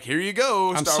they're like, "Here you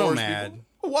go, I'm Star so Wars mad. people."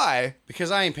 Why?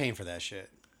 Because I ain't paying for that shit.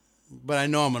 But I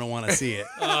know I'm going to want to see it.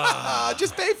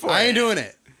 Just pay for it. I ain't doing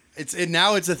it.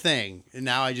 Now it's a thing. And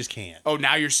now I just can't. Oh,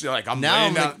 now you're still like, I'm Now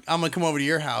laying I'm down. gonna come over to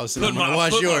your house and I'm Put gonna my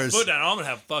watch foot yours. down. I'm gonna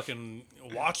have fucking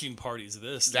watching parties of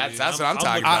this. Dude. That's what I'm talking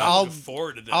looking- about. I'm looking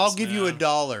forward to this. I'll give you man.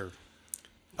 $1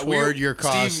 toward your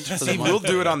cost. Steve, for the we'll month.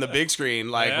 do it on the big screen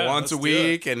like Yeah, once a let's do it.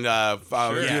 week and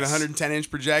we're doing a 110-inch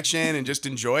projection and just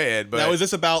enjoy it. But Now, is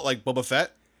this about like Boba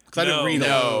Fett? Because I didn't read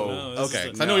No. it. this Okay, is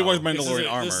 'cause a- I know he wears This is, Mandalorian a,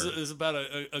 armor. this is about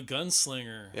a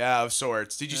gunslinger. yeah, of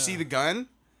sorts. Did you see the gun?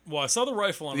 Well, I saw the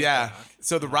rifle on Yeah. the back.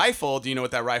 So the rifle, do you know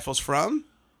what that rifle's from?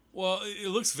 Well, it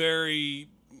looks very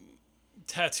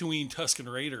Tatooine Tusken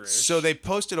Raider-ish. So they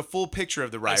posted a full picture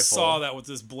of the I rifle. saw that with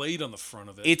this blade on the front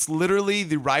of it. It's literally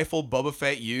the rifle Boba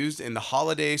Fett used in the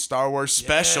holiday Star Wars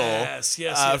special Yes, from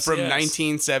yes.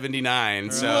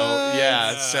 1979. So What?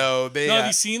 yeah, so they No, have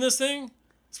you seen this thing?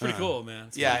 It's pretty cool, man.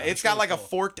 yeah, it's got really like a cool.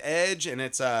 forked edge and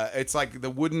it's like the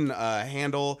wooden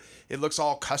handle. It looks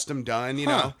all custom done, you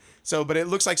know. So, but it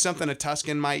looks like something a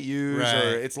Tusken might use, Right.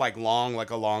 or it's like long,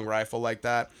 like a long rifle like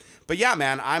that. But yeah,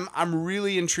 man, I'm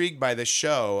really intrigued by this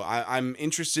show. I'm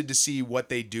interested to see what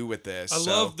they do with this. I So-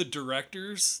 love the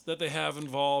directors that they have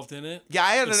involved in it. Yeah,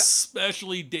 I had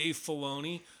especially Dave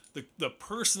Filoni, the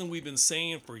person we've been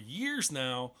saying for years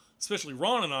now, especially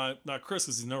Ron and I, not Chris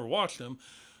because he's never watched them.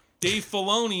 Dave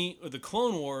Filoni of the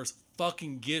Clone Wars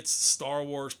fucking gets Star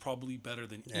Wars probably better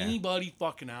than anybody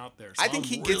fucking out there. So I think I'm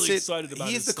he really gets it. excited about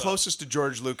He's his the stuff. closest to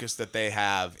George Lucas that they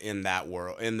have in that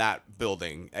world, in that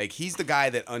building. Like he's the guy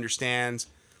that understands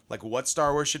like what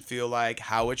Star Wars should feel like,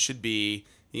 how it should be,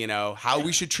 you know, how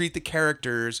we should treat the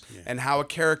characters, and how a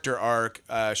character arc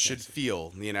should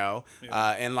feel, you know,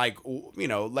 and like you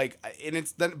know, like and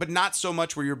it's then, but not so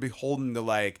much where you're beholden to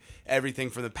like everything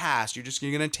from the past. You're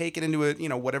gonna take it into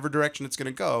a whatever direction it's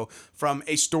gonna go from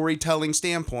a storytelling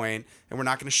standpoint, and we're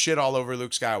not gonna shit all over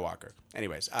Luke Skywalker.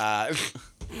 Anyways, I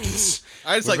just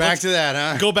We're like back let's to that,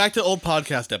 huh? go back to old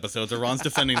podcast episodes where Ron's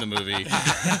defending the movie.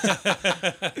 Well,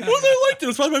 I liked it.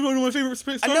 It's probably one of my favorite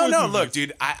Star no, Wars no. movies. Look,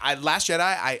 dude. I Last Jedi.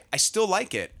 I still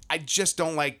like it. I just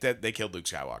don't like that they killed Luke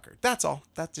Skywalker. That's all.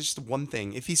 That's just one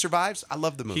thing. If he survives, I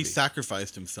love the movie. He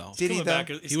sacrificed himself. Did he Coming though?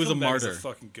 back, he's He was a coming back as martyr.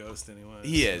 fucking ghost anyway.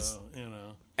 He is. So, you know.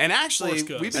 And actually, Force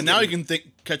ghost. we've been And now he getting-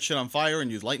 can catch shit on fire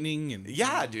and use lightning. And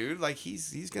Yeah, dude. Like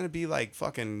he's gonna be like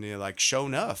fucking like show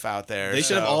enough out there. they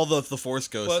should have so- all the Force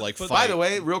ghosts But- like but- fight. By the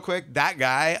way, real quick, that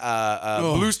guy,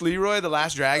 Bruce Leroy, the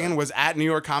Last Dragon, was at New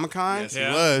York Comic Con. Yes, Yeah.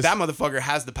 he was. That motherfucker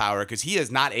has the power because he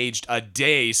has not aged a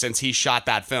day since he shot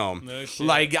that film. No shit.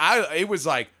 Like it was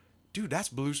like, dude, that's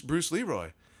Bruce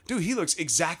Leroy. Dude, he looks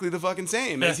exactly the fucking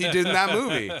same as he did in that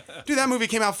movie. Dude, that movie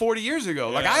came out 40 years ago.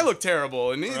 Like Yeah. I look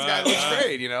terrible, and this guy Right, looks right.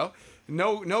 great. You know,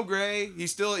 no gray. He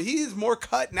is more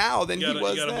cut now than You he gotta,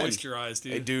 was you gotta then. moisturize,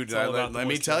 dude. Hey, dude, It's all let about the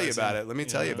me tell you moisturizing. about it. Let me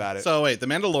tell you about it. So wait, the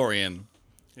Mandalorian.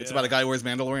 It's Yeah. about a guy who wears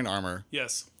Mandalorian armor,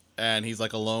 Yes. and he's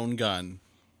like a lone gun.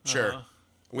 Sure.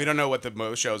 We don't know what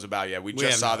the show's about yet. We just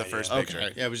haven't saw the yet. first Okay.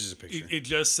 picture. Yeah, it was just a picture. It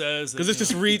just says Because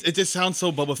it just sounds so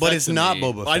Boba Fett. But it's to not me.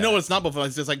 Boba I know Fett. it's not Boba Fett.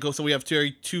 It's just like so we have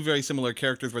two very similar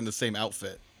characters wearing the same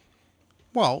outfit.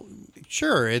 Well,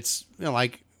 sure, it's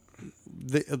like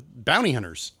the bounty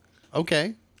hunters.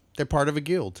 Okay, they're part of a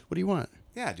guild. What do you want?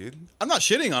 Yeah, dude. I'm not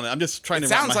shitting on it. I'm just trying It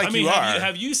to. wrap sounds my- like I mean, you have are.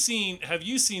 have you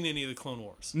seen any of the Clone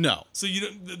Wars? no. So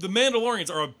the Mandalorians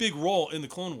are a big role in the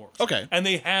Clone Wars. Okay. And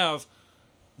they have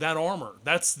that armor.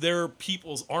 That's their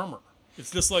people's armor.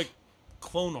 It's just like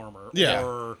clone armor Yeah.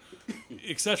 or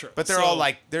etc. But they're all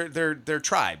like they're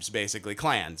tribes basically,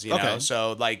 clans, you know. Okay.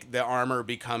 So like the armor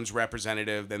becomes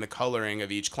representative than the coloring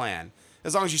of each clan.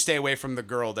 As long as you stay away from the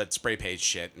girl that spray paints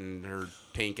shit and her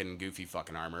pink and goofy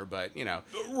fucking armor, but you know.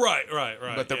 right.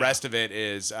 But the yeah. rest of it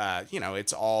is,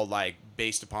 it's all like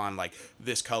based upon like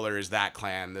this color is that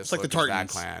clan, this like the look is that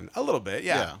Tartans. clan, a little bit,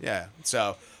 yeah.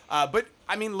 So, but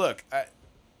I mean, look,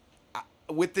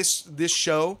 with this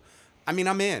show, I mean,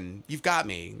 I'm in. You've got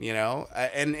me, you know,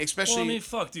 and especially. Well, I mean,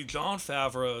 fuck, dude. Jon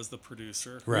Favreau is the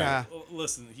producer. Right. Yeah. Well,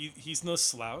 listen, he's no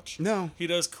slouch. No. He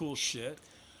does cool shit.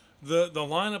 The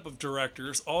lineup of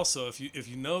directors also, if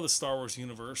you know the Star Wars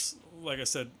universe, like I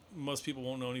said, most people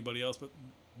won't know anybody else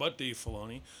but Dave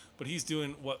Filoni. But he's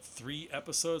doing 3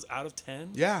 episodes out of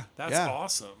 10. Yeah, That's yeah.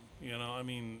 awesome. You know, I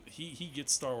mean, he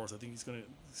gets Star Wars. I think he's gonna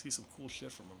see some cool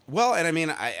shit from him. Well, and I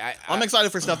mean, I'm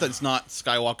excited for stuff that's not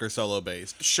Skywalker solo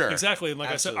based. sure. Exactly, and like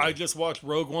Absolutely. I said, I just watched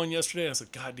Rogue One yesterday, and I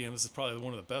said, God damn, this is probably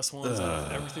one of the best ones out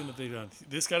of everything that they've done.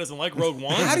 This guy doesn't like Rogue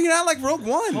One? How do you not like Rogue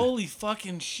One? Holy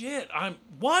fucking shit.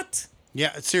 What?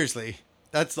 Yeah, seriously,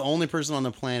 that's the only person on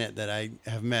the planet that I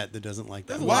have met that doesn't like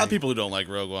that. There's a lot of people who don't like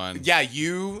Rogue One. Yeah,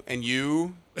 you and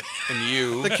you and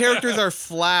you. The characters are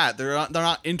flat. They're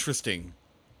not interesting.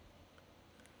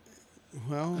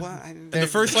 Well, The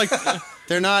first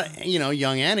they're not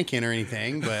young Anakin or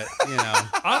anything, but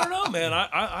I don't know, man.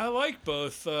 I like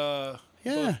both Yeah.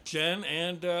 both Jen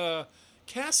and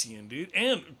Cassian, dude.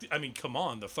 And I mean, come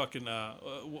on, the fucking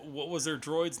what was their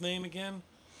droid's name again?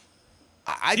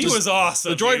 He was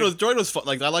awesome. The droid dude. was fun.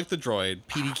 Like, I like the droid.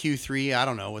 PDQ-3, I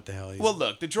don't know what the hell. Well,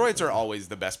 look, the droids are always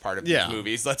the best part of these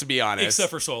movies. Let's be honest. Except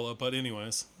for Solo, but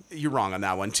anyways. You're wrong on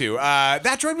that one too. That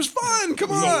droid was fun.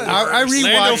 Come on. I Lando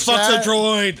rewatched fucks that. a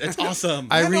droid. It's awesome.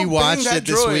 I Lando banged rewatched that it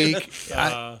this droid.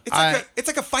 week. It's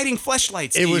like a fighting fleshlight,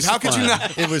 It Steve. was How could fun. you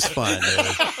not? It was fun,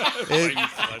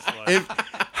 dude.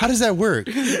 How does that work?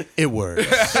 It works.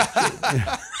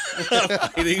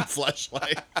 Eating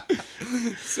fleshlight.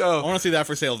 I So want to see that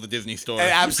for sale at the Disney store.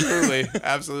 absolutely,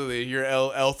 absolutely. You're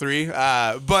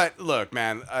L3. But look,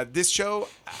 man, this show.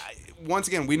 Once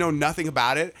again, we know nothing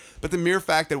about it, but the mere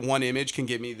fact that one image can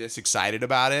get me this excited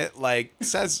about it, like,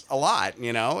 says a lot.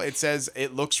 You know, it says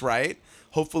it looks right.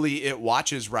 Hopefully, it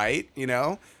watches right. You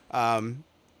know.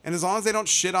 And as long as they don't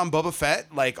shit on Boba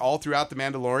Fett, like, all throughout The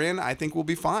Mandalorian, I think we'll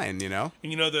be fine, you know?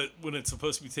 And you know that when it's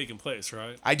supposed to be taking place,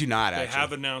 right? I do not, They actually.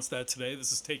 have announced that today.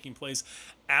 This is taking place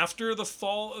after the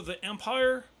fall of the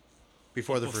Empire,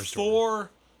 Before the first order. before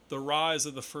the rise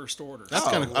of the First Order. That's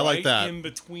So kind of. I like right that. in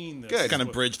between this. Good. is Kinda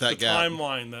what- bridge that the gap.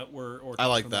 timeline that we're I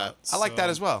like talking that. about. I like that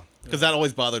as well. Because that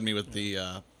always bothered me with the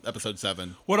episode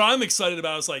 7. What I'm excited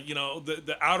about is, like, you know,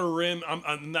 the Outer Rim.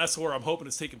 And that's where I'm hoping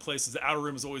it's taking place. Is the Outer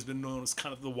Rim has always been known as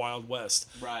kind of the Wild West.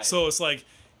 Right. So it's like,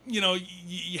 you know,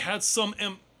 you had some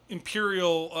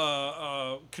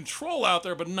Imperial control out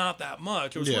there, but not that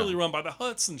much. It was Yeah. really run by the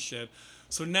Hutts and shit.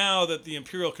 So now that the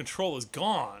Imperial control is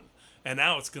gone, and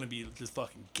now it's going to be just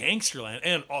fucking gangsterland,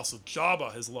 and also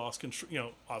Jabba has lost control. You know,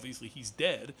 obviously he's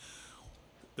dead.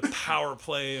 The power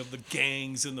play of the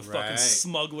gangs and the fucking Right.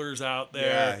 smugglers out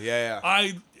there. Yeah.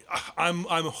 I'm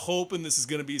hoping this is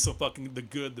gonna be some fucking the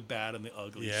good, the bad, and the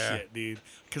ugly Yeah. shit, dude.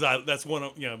 Because that's one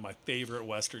of my favorite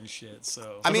Western shit.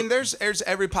 So I mean, there's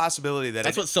every possibility that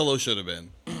That's what Solo should have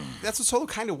been. that's what Solo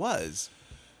kind of was.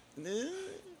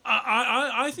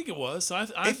 I think it was. I It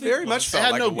think very it much was. felt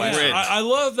had like no a Western. grit. I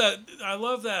love that. I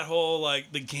love that whole,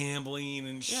 like, the gambling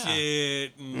and Yeah.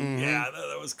 shit. And yeah,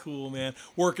 that was cool, man.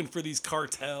 Working for these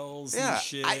cartels Yeah, and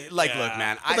shit. look, Yeah.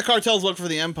 man. But the cartels worked for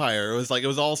the Empire. It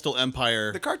was all still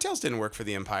Empire. The cartels didn't work for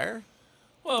the Empire.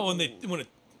 Well, when it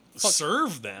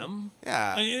served them,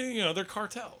 Yeah, they're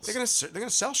cartels. they're gonna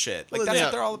sell shit. Like, Well, that's yeah,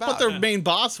 what they're all about. But their main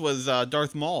boss was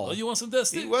Darth Maul. Oh, you want some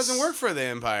dust? He wasn't work for the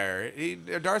Empire.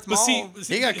 Darth But Maul.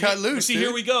 see, He got cut loose, See, dude.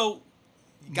 here we go.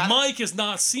 Got- Mike has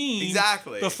not seen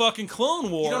Exactly. the fucking Clone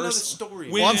Wars. don't know the story.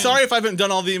 when- Well, I'm sorry if I haven't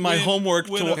done all my when- homework.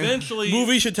 when to eventually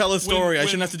movie should tell a story. I when-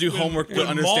 shouldn't have to do when- homework to when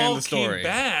understand Maul the story. Came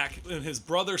back and his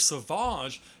brother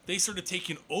Savage, they started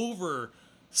taking over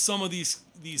some of these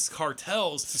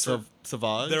cartels to serve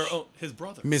Savage. their own. His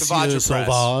brother. Monsieur Savage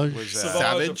Sauvage. Opress was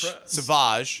Savage? Oppressed.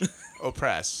 Savage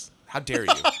Opress. How dare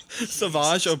you?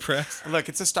 Savage Opress. Look,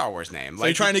 it's a Star Wars name. So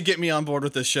you're trying to get me on board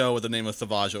with the show with the name of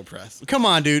Savage Opress. Come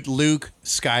on, dude. Luke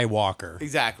Skywalker.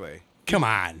 Exactly. Come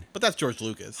on. But that's George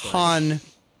Lucas. so- Han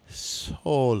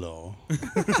Solo. All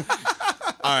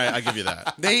right, I give you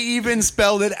that. They even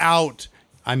spelled it out.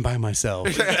 I'm by myself.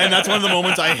 And that's one of the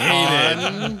moments I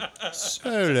hated.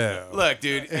 Solo. Look,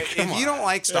 dude, if you don't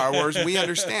like Star Wars, we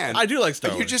understand. I do like Star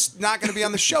But Wars. you're just not going to be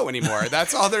on the show anymore.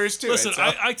 That's all there is to Listen, it.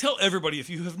 So. I tell everybody, if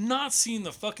you have not seen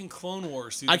the fucking Clone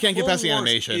Wars, dude, I can't get Clone past the Wars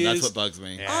animation. That's is what bugs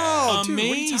me. Oh, dude, amazing,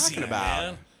 what are you talking about?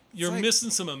 man. You're like- missing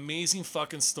some amazing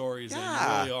fucking stories. Yeah.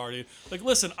 That you really are, dude. Like,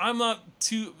 listen, I'm not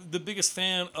the biggest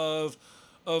fan of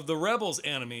the Rebels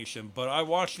animation, but I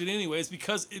watched it anyways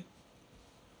because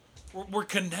we're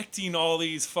connecting all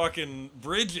these fucking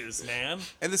bridges, man.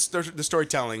 And the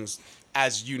storytelling's,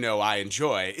 as you know, I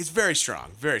enjoy, is very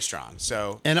strong, very strong.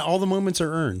 So And all the moments are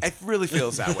earned. it really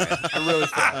feels that way. I really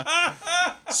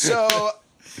feel. So,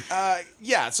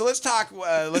 yeah. So let's talk.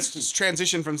 Let's just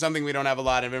transition from something we don't have a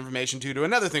lot of information to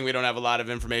another thing we don't have a lot of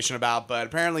information about. But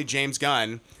apparently, James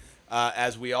Gunn,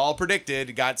 as we all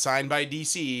predicted, got signed by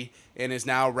DC and is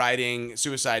now writing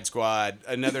Suicide Squad,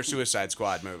 another Suicide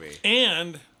Squad movie.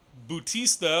 And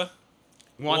Bautista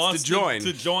Wants to join.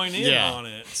 to join in Yeah. on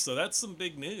it. So that's some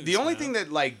big news. The only man.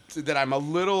 thing that I'm a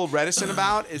little reticent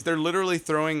about is they're literally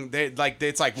throwing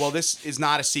it's like, well, this is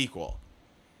not a sequel.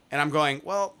 And I'm going,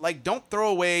 well, like, don't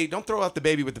throw out the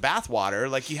baby with the bathwater.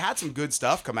 Like, you had some good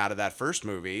stuff come out of that first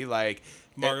movie. Like,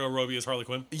 Margot Robbie as Harley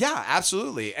Quinn. yeah,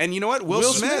 absolutely. And you know what? Will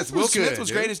Will Smith Smith was good, was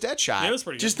dude. great as Deadshot. Yeah, it was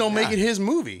pretty Just good. don't make it his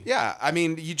movie. Yeah, I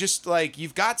mean, you just, like,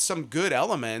 you've got some good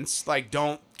elements. Like,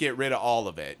 don't get rid of all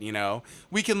of it, you know?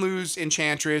 We can lose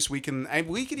Enchantress. We could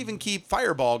even keep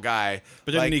Fireball Guy.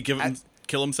 But didn't like, he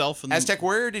kill himself? In Aztec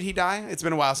Warrior, did he die? It's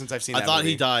been a while since I've seen I that thought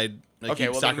movie. he died Like, Okay, he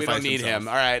well then we don't sacrificed need himself. him.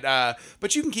 All right,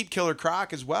 but you can keep Killer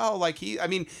Croc as well. Like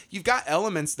you've got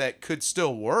elements that could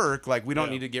still work. Like we don't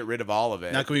need to get rid of all of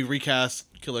it. Now, can we recast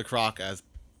Killer Croc as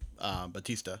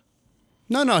Batista?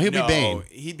 No, he'll be Bane.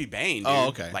 He'd be Bane. Dude. Oh,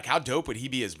 okay. Like how dope would he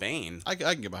be as Bane? I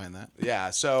can get behind that. Yeah.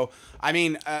 So I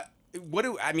mean, how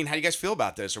do you guys feel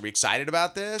about this? Are we excited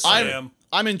about this?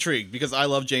 I'm intrigued because I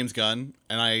love James Gunn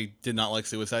and I did not like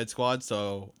Suicide Squad.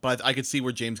 But I could see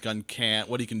where James Gunn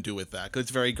what he can do with that because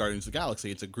it's very Guardians of the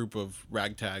Galaxy. It's a group of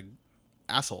ragtag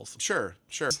assholes. Sure.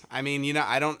 I mean,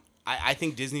 I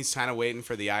think Disney's kind of waiting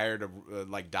for the ire to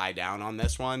die down on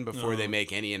this one before they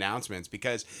make any announcements,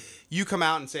 because you come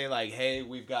out and say like, "Hey,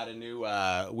 we've got a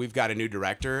new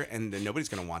director," and then nobody's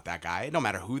gonna want that guy. No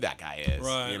matter who that guy is,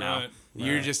 Right, you know,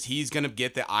 he's gonna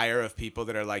get the ire of people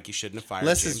that are like, "You shouldn't have fired."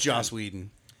 Unless James it's Joss Gunn."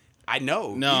 Whedon. I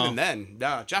know. No. Even then,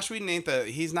 no. Josh Whedon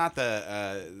he's not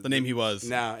the name he was.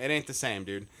 No, it ain't the same,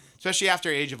 dude. Especially after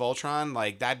Age of Ultron,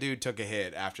 like that dude took a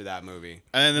hit after that movie.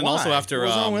 And then also Why? after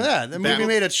What's wrong with that? That movie Batman-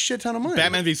 made a shit ton of money.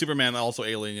 Batman v Superman also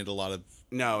alienated a lot of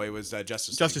No, it was Justice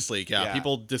League. Justice League. Yeah,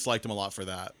 people disliked him a lot for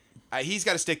that. He's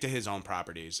got to stick to his own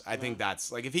properties. I think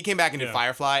that's like if he came back and did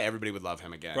Firefly, everybody would love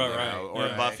him again. Right, you right. know? Or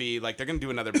Buffy, like they're gonna do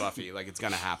another Buffy. Like it's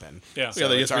gonna happen. Yeah. Yeah,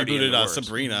 they it's just already in the rebooted works.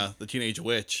 Sabrina, the Teenage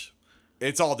Witch.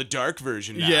 It's all the dark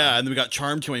version now. Yeah, and then we got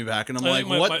Charmed coming back, and I'm I like, think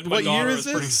my what year daughter is was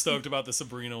pretty this? stoked about the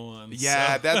Sabrina one.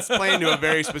 Yeah, so. that's playing to a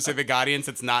very specific audience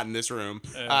that's not in this room.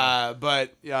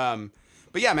 But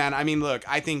yeah, man. I mean, look,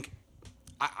 I think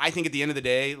at the end of the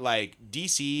day, like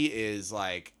DC is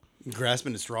like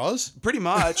Grasping at straws. pretty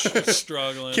much.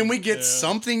 Struggling. Can we get Yeah.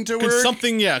 something to Can work?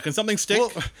 something stick?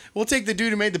 We'll take the dude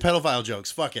who made the pedophile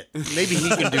jokes. Fuck it. Maybe he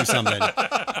can do something.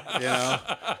 You know,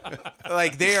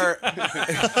 Like they are.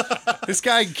 this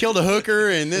guy killed a hooker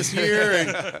in this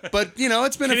year, but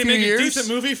it's been Can a he few make years. a decent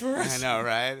movie for I us? know,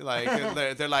 right? Like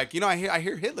they're like, I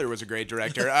hear Hitler was a great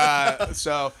director.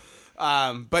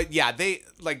 But yeah, they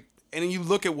like, and you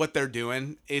look at what they're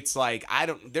doing. It's like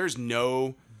there's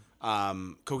no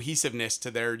cohesiveness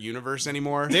to their universe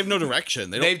anymore. They have no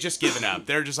direction. They've just given up.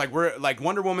 They're just like, we're like,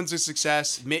 Wonder Woman's a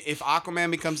success. If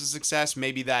Aquaman becomes a success,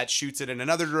 maybe that shoots it in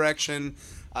another direction.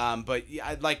 But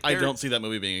yeah, I don't see that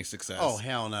movie being a success. Oh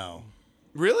hell no!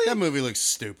 really. That movie looks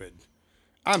stupid.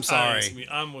 I'm sorry.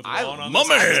 I'm with I- Ron on my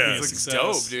this. I think man. it's a Looks success.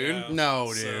 dope, dude. Yeah.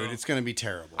 No, dude, So- it's gonna be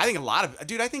terrible. I think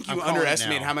I think you I'm calling it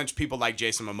underestimate now. how much people like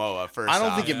Jason Momoa. First, I don't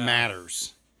off. think it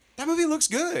matters. that movie looks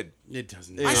good. It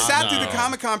doesn't. I sat through the no.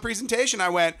 Comic-Con presentation. I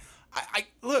went, I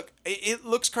look, it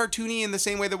looks cartoony in the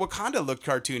same way that Wakanda looked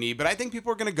cartoony, but I think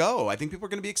people are going to go. I think people are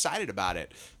going to be excited about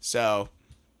it. So,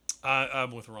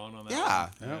 I'm with Ron on that. yeah.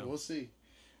 Yeah, we'll see.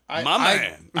 My I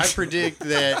man. predict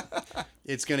that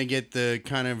it's going to get the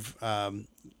kind of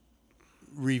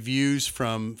reviews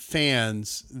from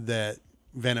fans that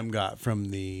Venom got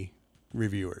from the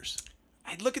reviewers.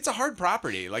 Look, it's a hard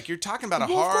property. Like, you're talking about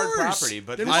a Well, of hard course. property,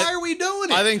 but Then this- why are we doing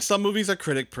it? I think some movies are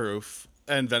critic proof,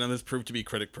 and Venom has proved to be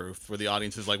critic proof, where the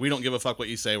audience is like, we don't give a fuck what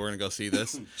you say, we're gonna go see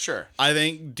this. sure. I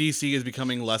think DC is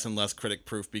becoming less and less critic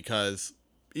proof because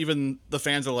even the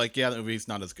fans are like, yeah, that movie's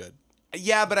not as good.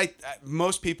 Yeah, but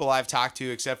most people I've talked to,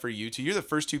 except for you two, you're the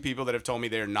first two people that have told me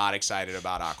they're not excited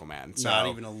about Aquaman. So, Not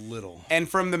even a little. And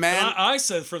from the man, I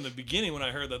said from the beginning when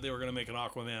I heard that they were going to make an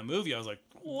Aquaman movie, I was like,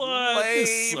 what?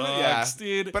 This Lame. sucks, Yeah.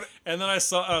 dude. But- and then I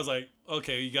was like,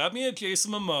 okay, you got me a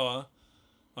Jason Momoa.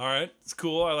 All right, it's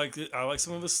cool. I like it. I like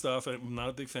some of his stuff. I'm not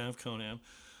a big fan of Conan.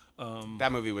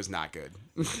 that movie was not good.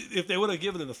 If they would have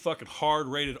given it a fucking hard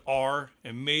rated R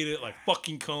and made it like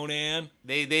fucking Conan,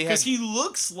 They because had he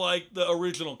looks like the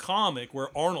original comic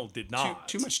where Arnold did not.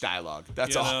 too much dialogue.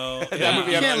 That's You all. know, that yeah. movie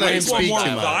You had can't like let him way speak more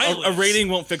too much. violence. A rating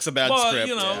won't fix a bad But script.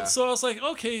 you know, Yeah. so I was like,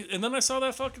 okay, and then I saw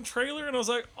that fucking trailer and I was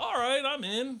like, all right, I'm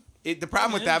in. The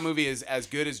problem with that movie is, as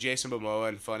good as Jason Momoa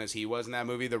and fun as he was in that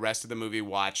movie, the rest of the movie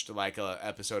watched like a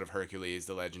episode of Hercules: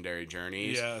 The Legendary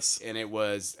Journeys. Yes. And it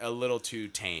was a little too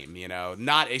tame,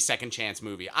 not a second chance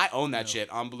movie. I own that shit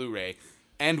on Blu-ray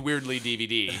and weirdly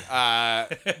DVD.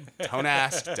 Don't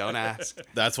ask.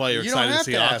 That's why you're You don't excited to have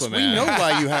see to ask. Aquaman. We know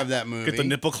why you have that movie. Get the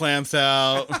nipple clamps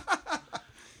out.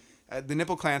 The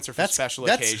nipple clamps are for special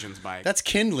occasions, Mike. That's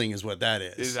kindling, is what that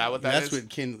is. Is that what that that's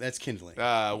is? That's kindling.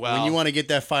 Well, when you want to get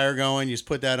that fire going, you just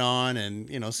put that on, and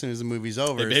as soon as the movie's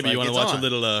over, Hey, it's baby, like, you want to it's watch on. a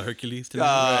little Hercules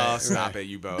tonight? Oh, stop it,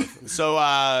 you both. So,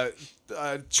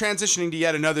 transitioning to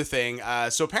yet another thing.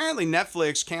 So apparently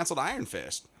Netflix canceled Iron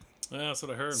Fist. Yeah, that's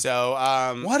what I heard. So,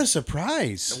 What a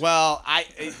surprise! well,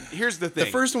 here's the thing.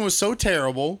 The first one was so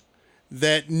terrible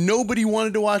that nobody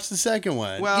wanted to watch the second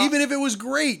one. Well- Even if it was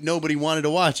great, nobody wanted to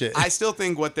watch it. I still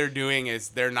think what they're doing is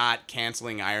they're not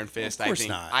canceling Iron Fist. Of course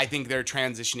not. I think they're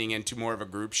transitioning into more of a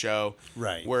group show,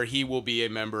 Right. Where he will be a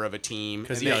member of a team.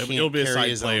 because And he they- can't it'll be a carry side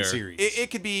his player. own series.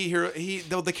 it could be hero.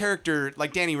 Though the character,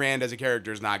 like Danny Rand as a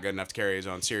character, is not good enough to carry his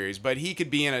own series. But he could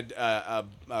be in a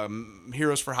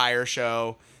Heroes for Hire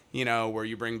show, where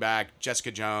you bring back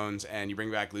Jessica Jones and you bring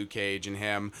back Luke Cage and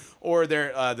him. Or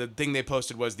the thing they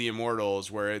posted was the Immortals,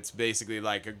 where it's basically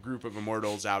like a group of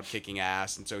Immortals out kicking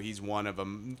ass, and so he's one of a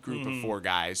group of 4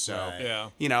 guys. So Right.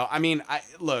 Yeah.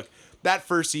 look. That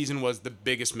first season was the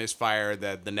biggest misfire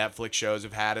that the Netflix shows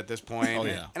have had at this point. Oh,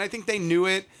 yeah. And I think they knew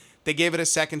it. They gave it a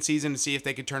second season to see if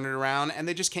they could turn it around, and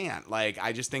they just can't. Like,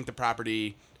 I just think the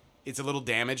property, it's a little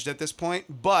damaged at this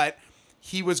point, but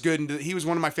he was good. He was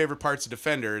one of my favorite parts of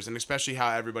Defenders, and especially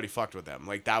how everybody fucked with him.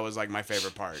 Like, that was, like, my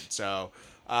favorite part. So,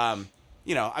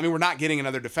 we're not getting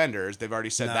another Defenders. They've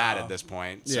already said that No. at this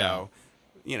point. Yeah.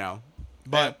 So,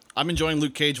 but I'm enjoying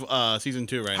Luke Cage season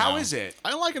 2 right now. how is it?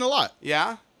 I like it a lot.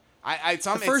 Yeah?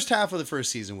 the first half of the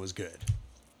first season was good.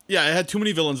 Yeah, it had too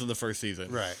many villains in the first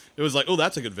season. Right. It was like, oh,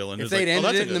 that's a good villain. If was they'd like, oh, ended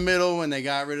that's a it in the good- middle when they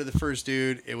got rid of the first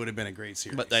dude, it would have been a great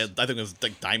series. But I think it was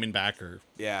like Diamondback or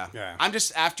Yeah. Yeah. I'm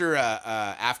just after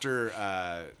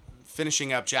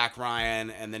finishing up Jack Ryan,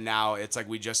 and then now it's like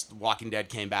we just Walking Dead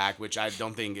came back, which I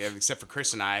don't think, except for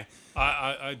Chris and I.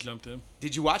 I jumped in.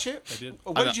 Did you watch it? I did.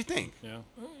 Oh, what did you think? Yeah.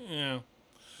 Yeah.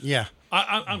 yeah.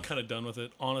 I'm kind of done with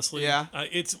it, honestly. Yeah.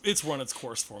 It's run its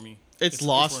course for me. it's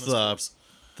lost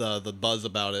the buzz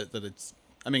about it that it's.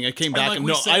 I mean, it came back. like And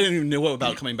we no, said- I didn't even know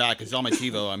about coming back. It's on my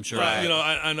TiVo, I'm sure. Right.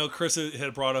 I know Chris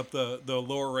had brought up the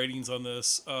lower ratings on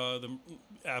this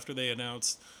after they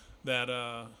announced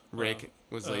that Rick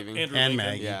was leaving. Andrew And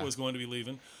Lincoln Maggie. Yeah. was going to be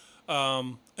leaving.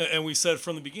 And we said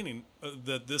from the beginning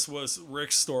that this was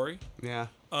Rick's story, Yeah.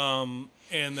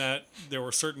 and that there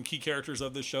were certain key characters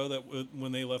of the show that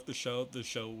when they left the show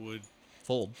would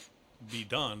Fold. be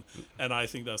done. And I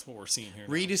think that's what we're seeing here.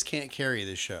 now. Regis can't carry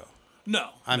this show. No,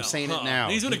 I'm saying it now.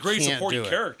 He's been a He great can't supporting do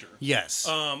it. character. Yes.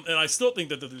 And I still think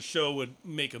that the show would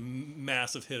make a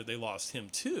massive hit if they lost him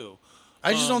too.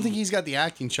 I just don't think he's got the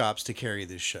acting chops to carry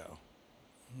this show.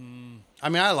 I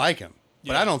mean, I like him,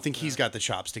 but Yeah. I don't think he's got the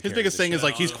chops to His carry biggest this thing is show.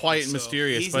 like he's I don't quiet think and so.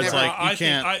 mysterious, He's but it's never- like you I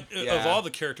can't. think Yeah. of all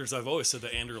the characters, I've always said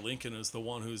that Andrew Lincoln is the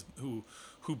one who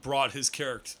brought his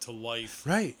character to life,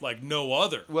 Right. like no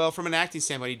other. Well, from an acting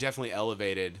standpoint, he definitely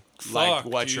elevated like Fuck,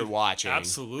 what dude. you're watching.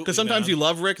 Absolutely. Because sometimes man. you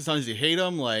love Rick, and sometimes you hate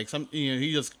him. Like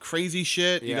he does crazy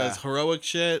shit, he Yeah. does heroic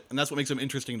shit, and that's what makes him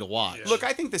interesting to watch. Yeah. Look,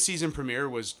 I think the season premiere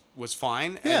was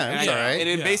fine. Yeah, and it was I- all right. And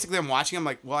then Yeah. basically, I'm watching. I'm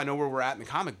like, well, I know where we're at in the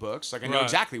comic books. Like, I know Right.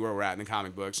 exactly where we're at in the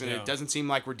comic books, and Yeah. it doesn't seem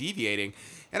like we're deviating.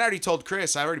 And I already told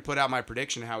Chris. I already put out my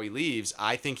prediction how he leaves.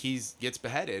 I think he gets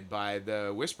beheaded by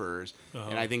the Whisperers,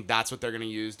 and I think that's what they're going to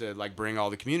use to like bring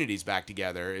all the communities back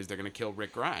together. Is they're going to kill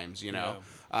Rick Grimes,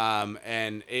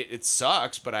 and it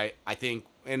sucks, but I think,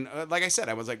 and like I said,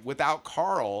 I was like, without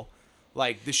Carl,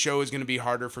 like the show is going to be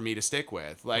harder for me to stick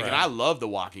with. Like, and Right. I love The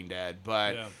Walking Dead,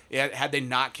 but Yeah. had they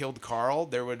not killed Carl,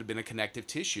 there would have been a connective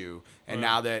tissue. And Right.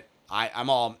 now that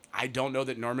I don't know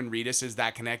that Norman Reedus is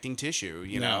that connecting tissue.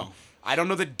 You know, No. I don't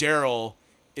know that Daryl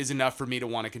is enough for me to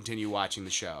want to continue watching the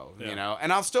show. Yeah. You know,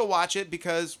 and I'll still watch it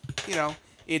because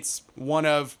it's one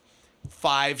of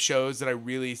 5 shows that I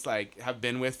really have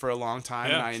been with for a long time,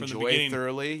 Yeah, and I from the enjoy beginning.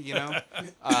 thoroughly.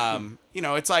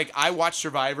 It's like I watch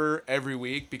Survivor every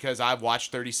week because I've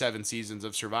watched 37 seasons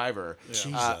of Survivor.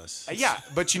 Jesus. Yeah,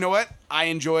 but you know what? I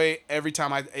enjoy every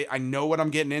time I know what I'm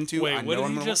getting into. Wait, I what know did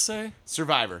I'm you gonna just say?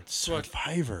 Survivor.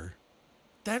 Survivor.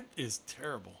 That is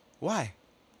terrible. Why?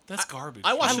 That's garbage.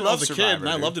 I watched I it love as a kid, Survivor, and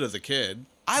I dude. loved it as a kid.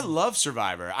 I love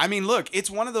Survivor. I mean, look, it's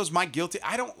one of those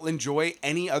I don't enjoy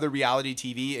any other reality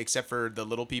TV except for the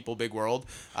Little People, Big World,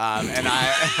 and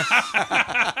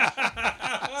I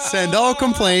Send all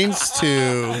complaints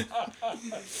to.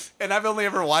 and I've only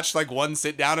ever watched like one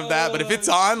sit down of that. But if it's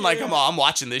on, like I'm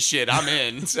watching this shit. I'm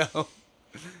in. So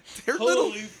they're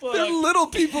Holy fuck. they're little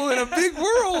people in a big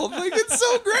world. Like it's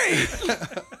so great.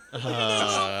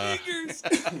 Figures.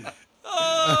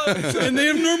 And they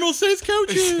have normal size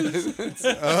couches.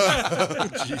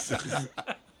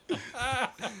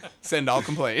 Send all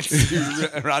complaints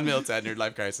to Ron Mills at Nerd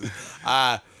Life Crisis.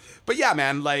 But yeah,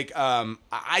 man, like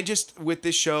I just with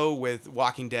this show with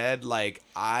Walking Dead, like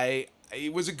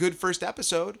it was a good first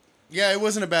episode. Yeah, it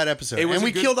wasn't a bad episode. It was And a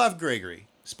we good- killed off Gregory.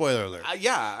 Spoiler alert.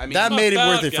 Yeah, I mean That made it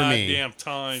worth it for About me. goddamn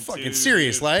time, Fucking dude,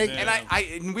 serious, dude, like. man.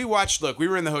 and we watched. Look, we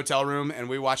were in the hotel room and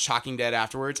we watched Talking Dead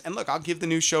afterwards. And look, I'll give the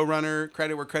new showrunner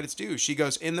credit where credit's due. She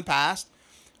goes, in the past,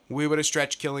 we would have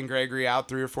stretched killing Gregory out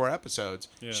 3 or 4 episodes.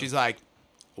 Yeah. She's like,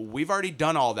 we've already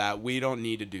done all that. We don't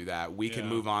need to do that. We can Yeah.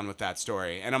 move on with that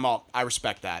story. And I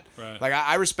respect that. Right. Like,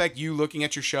 I respect you looking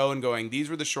at your show and going, these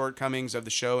were the shortcomings of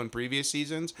the show in previous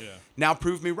seasons. Yeah. Now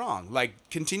prove me wrong. Like,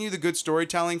 continue the good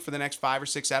storytelling for the next 5 or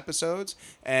 6 episodes,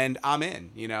 and I'm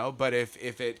in, you know? But if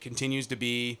it continues to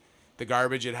be the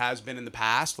garbage it has been in the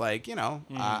past, like, you know,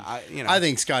 I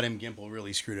think Scott M. Gimple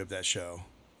really screwed up that show.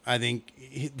 I think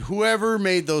whoever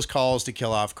made those calls to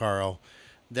kill off Carl,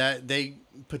 that they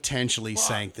potentially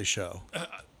sank the show.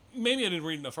 Maybe I didn't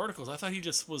read enough articles. I thought he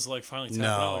just was like finally tapping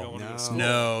out. Like, I want to go to school.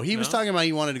 No, he was No? talking about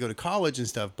he wanted to go to college and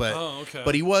stuff, but okay.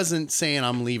 but he wasn't saying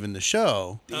I'm leaving the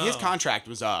show. his contract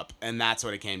was up, and that's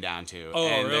what it came down to. Oh,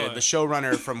 and really? the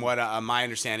showrunner, from what my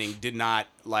understanding, did not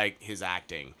like his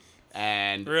acting.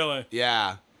 And Really?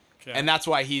 yeah. Okay. And that's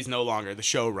why he's no longer the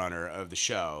showrunner of the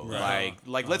show.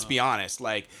 Like let's be honest.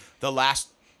 Like, the last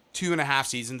 2.5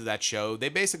 seasons of that show, they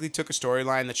basically took a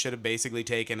storyline that should have basically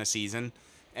taken a season,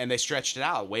 and they stretched it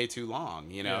out way too long.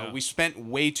 You know, Yeah. we spent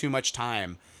way too much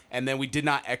time, and then we did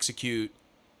not execute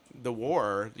the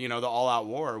war. You know, the all-out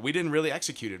war. We didn't really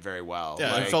execute it very well.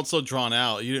 Yeah, Like, it felt so drawn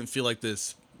out. You didn't feel like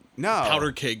this no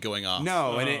powder keg going off.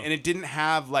 No, and it didn't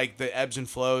have like the ebbs and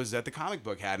flows that the comic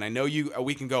book had. And I know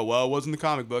we can go, well, it wasn't the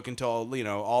comic book until, you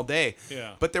know, all day.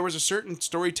 Yeah. But there was a certain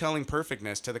storytelling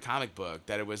perfectness to the comic book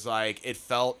that it was like, it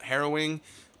felt harrowing.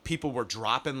 People were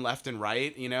dropping left and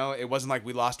right, you know? It wasn't like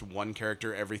we lost one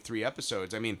character every 3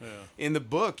 episodes. I mean, in the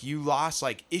book, you lost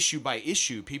like issue by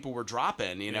issue. People were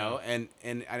dropping, you know? And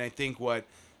I think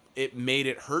it made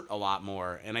it hurt a lot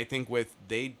more. And I think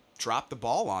they dropped the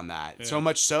ball on that. So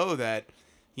much so that,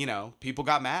 you know, people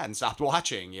got mad and stopped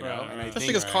watching, you know? Right, And I That's think,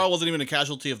 because Carl wasn't even a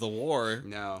casualty of the war.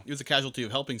 No. He was a casualty of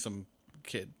helping some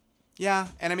kid. Yeah,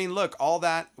 and I mean, look, all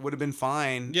that would have been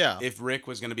fine Yeah. if Rick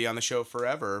was going to be on the show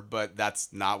forever, but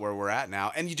that's not where we're at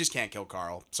now. And you just can't kill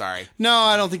Carl. Sorry. No,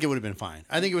 I don't think it would have been fine.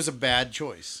 I think it was a bad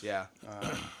choice. Yeah.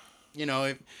 You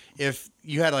know, if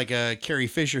you had like a Carrie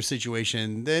Fisher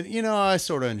situation, then, you know, I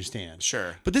sort of understand.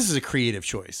 Sure. But this is a creative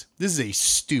choice. This is a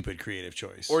stupid creative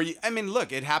choice. Or, I mean,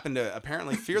 look, it happened to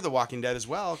apparently Fear the Walking Dead as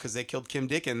well, because they killed Kim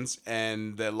Dickens,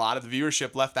 and a lot of the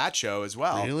viewership left that show as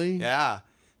well. Really? Yeah.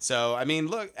 So, I mean,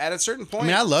 look, at a certain point... I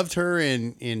mean, I loved her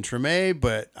in Treme,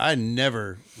 but I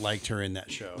never liked her in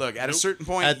that show. Look, at a certain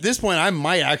point... At this point, I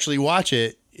might actually watch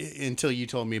it until you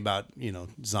told me about, you know,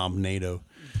 Zombnado.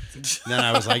 Then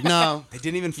I was like, no. They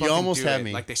didn't even fucking almost do had it.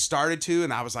 me. Like, they started to,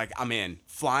 and I was like, I'm in.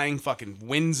 Flying fucking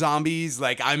wind zombies,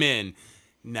 like, I'm in.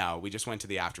 No, we just went to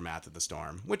the aftermath of the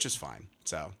storm, which is fine.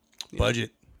 So,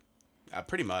 Budget.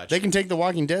 pretty much. They can take the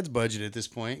Walking Dead's budget at this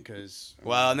point because...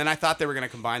 Well, and then I thought they were going to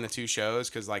combine the 2 shows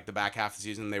because, like, the back half of the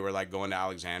season, they were, like, going to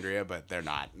Alexandria, but they're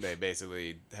not. They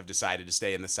basically have decided to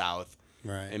stay in the South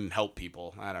and help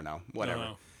people. I don't know. Whatever.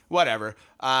 No. Whatever.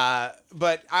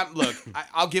 But I'm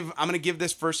going to give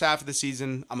this first half of the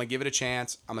season, I'm going to give it a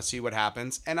chance. I'm going to see what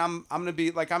happens. And I'm going to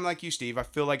be, like, I'm like you, Steve. I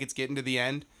feel like it's getting to the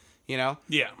end, you know?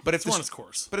 Yeah. But if it's run its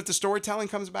course. But if the storytelling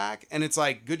comes back and it's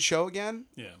like good show again,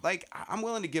 Yeah. like I'm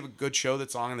willing to give a good show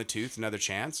that's long in the tooth another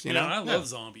chance. You You know, know, I love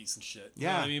zombies and shit. You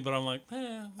know Yeah. what I mean? But I'm like,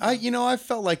 I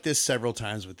felt like this several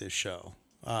times with this show.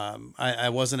 I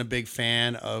wasn't a big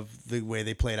fan of the way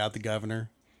they played out the governor.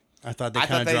 I thought they I kind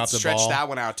thought of they dropped the stretched ball. that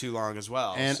one out too long as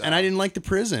well. And so. and I didn't like the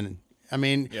prison. I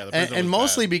mean, Yeah, the prison and was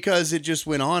mostly bad. because it just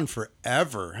went on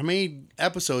forever. How many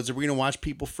episodes are we going to watch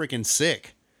people freaking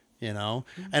sick? You know?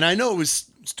 And I know it was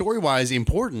story-wise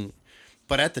important,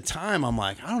 but at the time I'm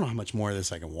like, I don't know how much more of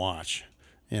this I can watch.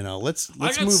 You know, let's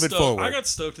move it forward. I got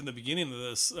stoked in the beginning of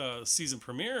this season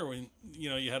premiere when, you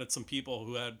know, you had some people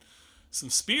who had some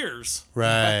spears.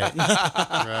 Right.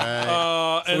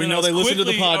 And we then know I was they listen to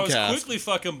the quickly- I podcast. was quickly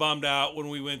fucking bummed out when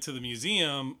we went to the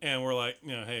museum and we're like,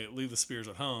 you know, hey, leave the spears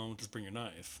at home. Just bring your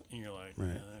knife. And you're like,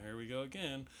 here we go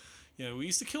again. You know, we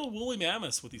used to kill woolly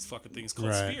mammoths with these fucking things called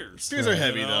Right. spears. Spears are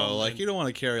heavy You know, though. Like and- you don't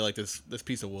want to carry like this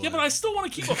piece of wood. Yeah, but I still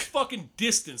want to keep a fucking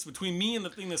distance between me and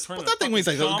the thing that's trying But to. that thing weighs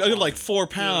like fucking stomp on like me, 4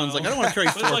 pounds. you Like know? I don't want to carry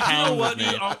But 4 like, pounds you know what? with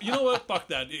me. You know what? Fuck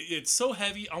that. It's so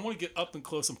heavy. I want to get up and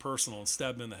close and personal and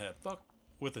stab him in the head. Fuck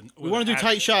with a. We want to do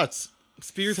tight shots.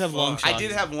 Spears have long shots. I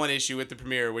did have one issue with the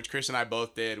premiere, which Chris and I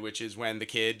both did, which is when the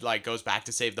kid like goes back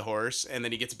to save the horse, and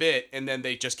then he gets bit, and then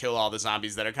they just kill all the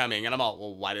zombies that are coming, and I'm all,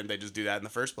 well, why didn't they just do that in the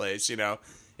first place? You know,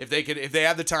 if they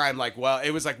had the time, like, well,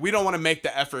 it was like we don't want to make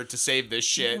the effort to save this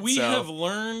shit. We so. have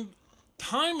learned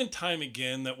time and time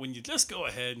again that when you just go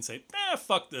ahead and say,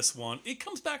 fuck this one, it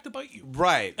comes back to bite you.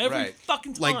 right, Every right.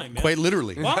 fucking time, like, man. quite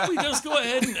literally. Why don't we just go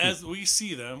ahead and, as we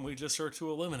see them, we just start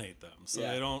to eliminate them so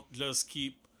Yeah. they don't just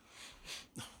keep.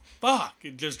 Fuck!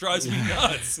 It just drives me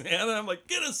nuts, man. And I'm like,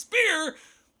 get a spear.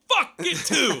 Fuck, get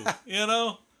 2. You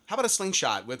know. How about a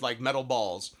slingshot with like metal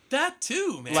balls? That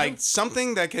too, man. Like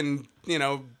something that can,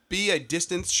 be a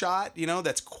distance shot,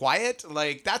 that's quiet.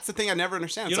 Like that's the thing I never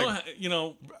understand. It's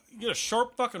you get a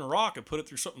sharp fucking rock and put it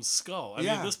through something's skull. I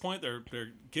mean, at this point, they're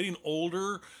getting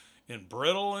older and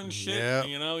brittle and shit. Yep.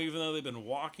 Even though they've been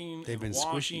walking,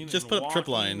 squishy. Just put up trip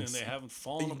lines. and they haven't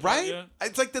fallen apart right? yet.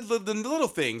 It's like the little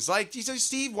things. Like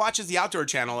Steve watches the Outdoor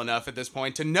Channel enough at this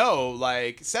point to know,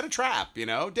 like, set a trap. Dig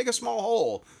a small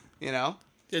hole.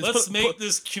 Let's make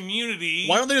this community.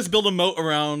 Why don't they just build a moat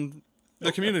around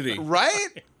the community? Right?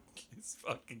 It's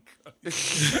fucking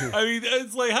Christ. I mean,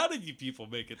 it's like, how did you people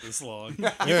make it this long? You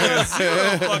got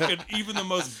zero fucking, even the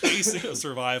most basic of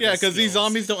survival. Yeah, because these skills.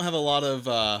 zombies don't have a lot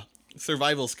of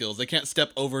survival skills. They can't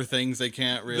step over things. They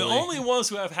can't really. The only ones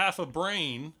who have half a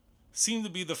brain seem to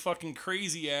be the fucking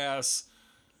crazy ass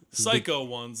psycho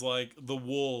ones, like the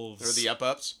wolves Or the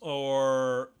up-ups.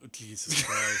 or Jesus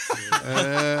Christ.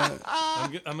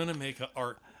 Dude. I'm gonna make an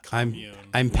art commune.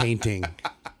 I'm painting.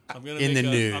 I'm gonna in make the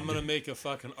nude. I'm gonna make a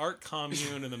fucking art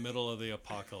commune in the middle of the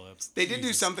apocalypse. They did do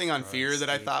Jesus something on Christ, Fear that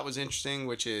I dude. thought was interesting,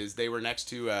 which is they were next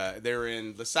to, they were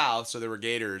in the south, so there were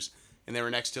gators, and they were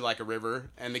next to like a river,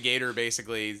 and the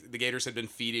gators had been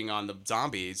feeding on the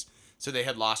zombies, so they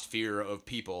had lost fear of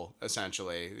people,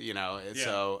 essentially,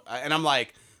 So, and I'm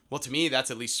like, well, to me, that's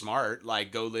at least smart.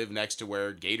 Like, go live next to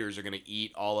where gators are going to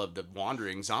eat all of the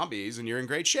wandering zombies, and you're in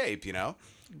great shape,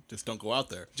 Just don't go out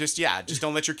there. Just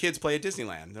don't let your kids play at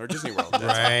Disneyland or Disney World.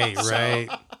 Right, right.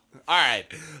 All right,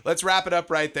 let's wrap it up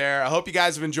right there. I hope you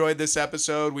guys have enjoyed this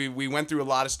episode. We went through a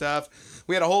lot of stuff.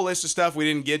 We had a whole list of stuff we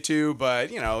didn't get to,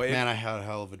 but Man, I had a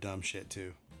hell of a dumb shit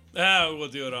too. We'll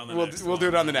do it on the next one. we'll do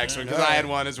it on the next one because I had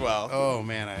one as well. Oh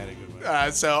man, I had a good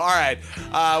one. So, all right.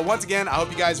 Once again, I hope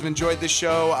you guys have enjoyed this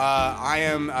show. I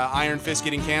am Iron Fist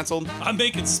getting canceled. I'm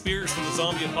making spears from the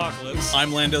zombie apocalypse.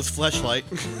 I'm Lando's fleshlight.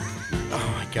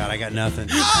 Oh my god, I got nothing.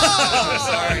 Sorry.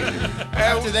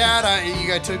 After that, you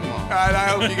guys took them all. And I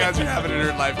hope you guys are having a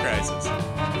nerd life crisis.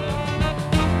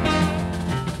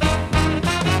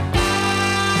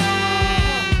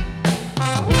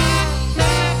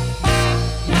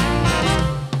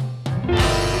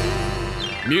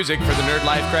 Music for the Nerd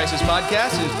Life Crisis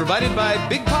podcast is provided by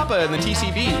Big Papa and the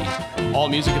TCB. All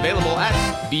music available at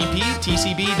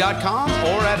bptcb.com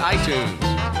or at iTunes.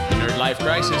 The Nerd Life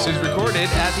Crisis is recorded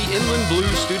at the Inland Blue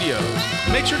Studios.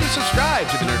 Make sure to subscribe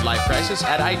to the Nerd Life Crisis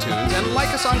at iTunes and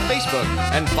like us on Facebook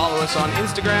and follow us on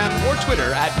Instagram or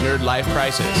Twitter at Nerd Life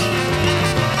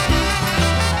Crisis.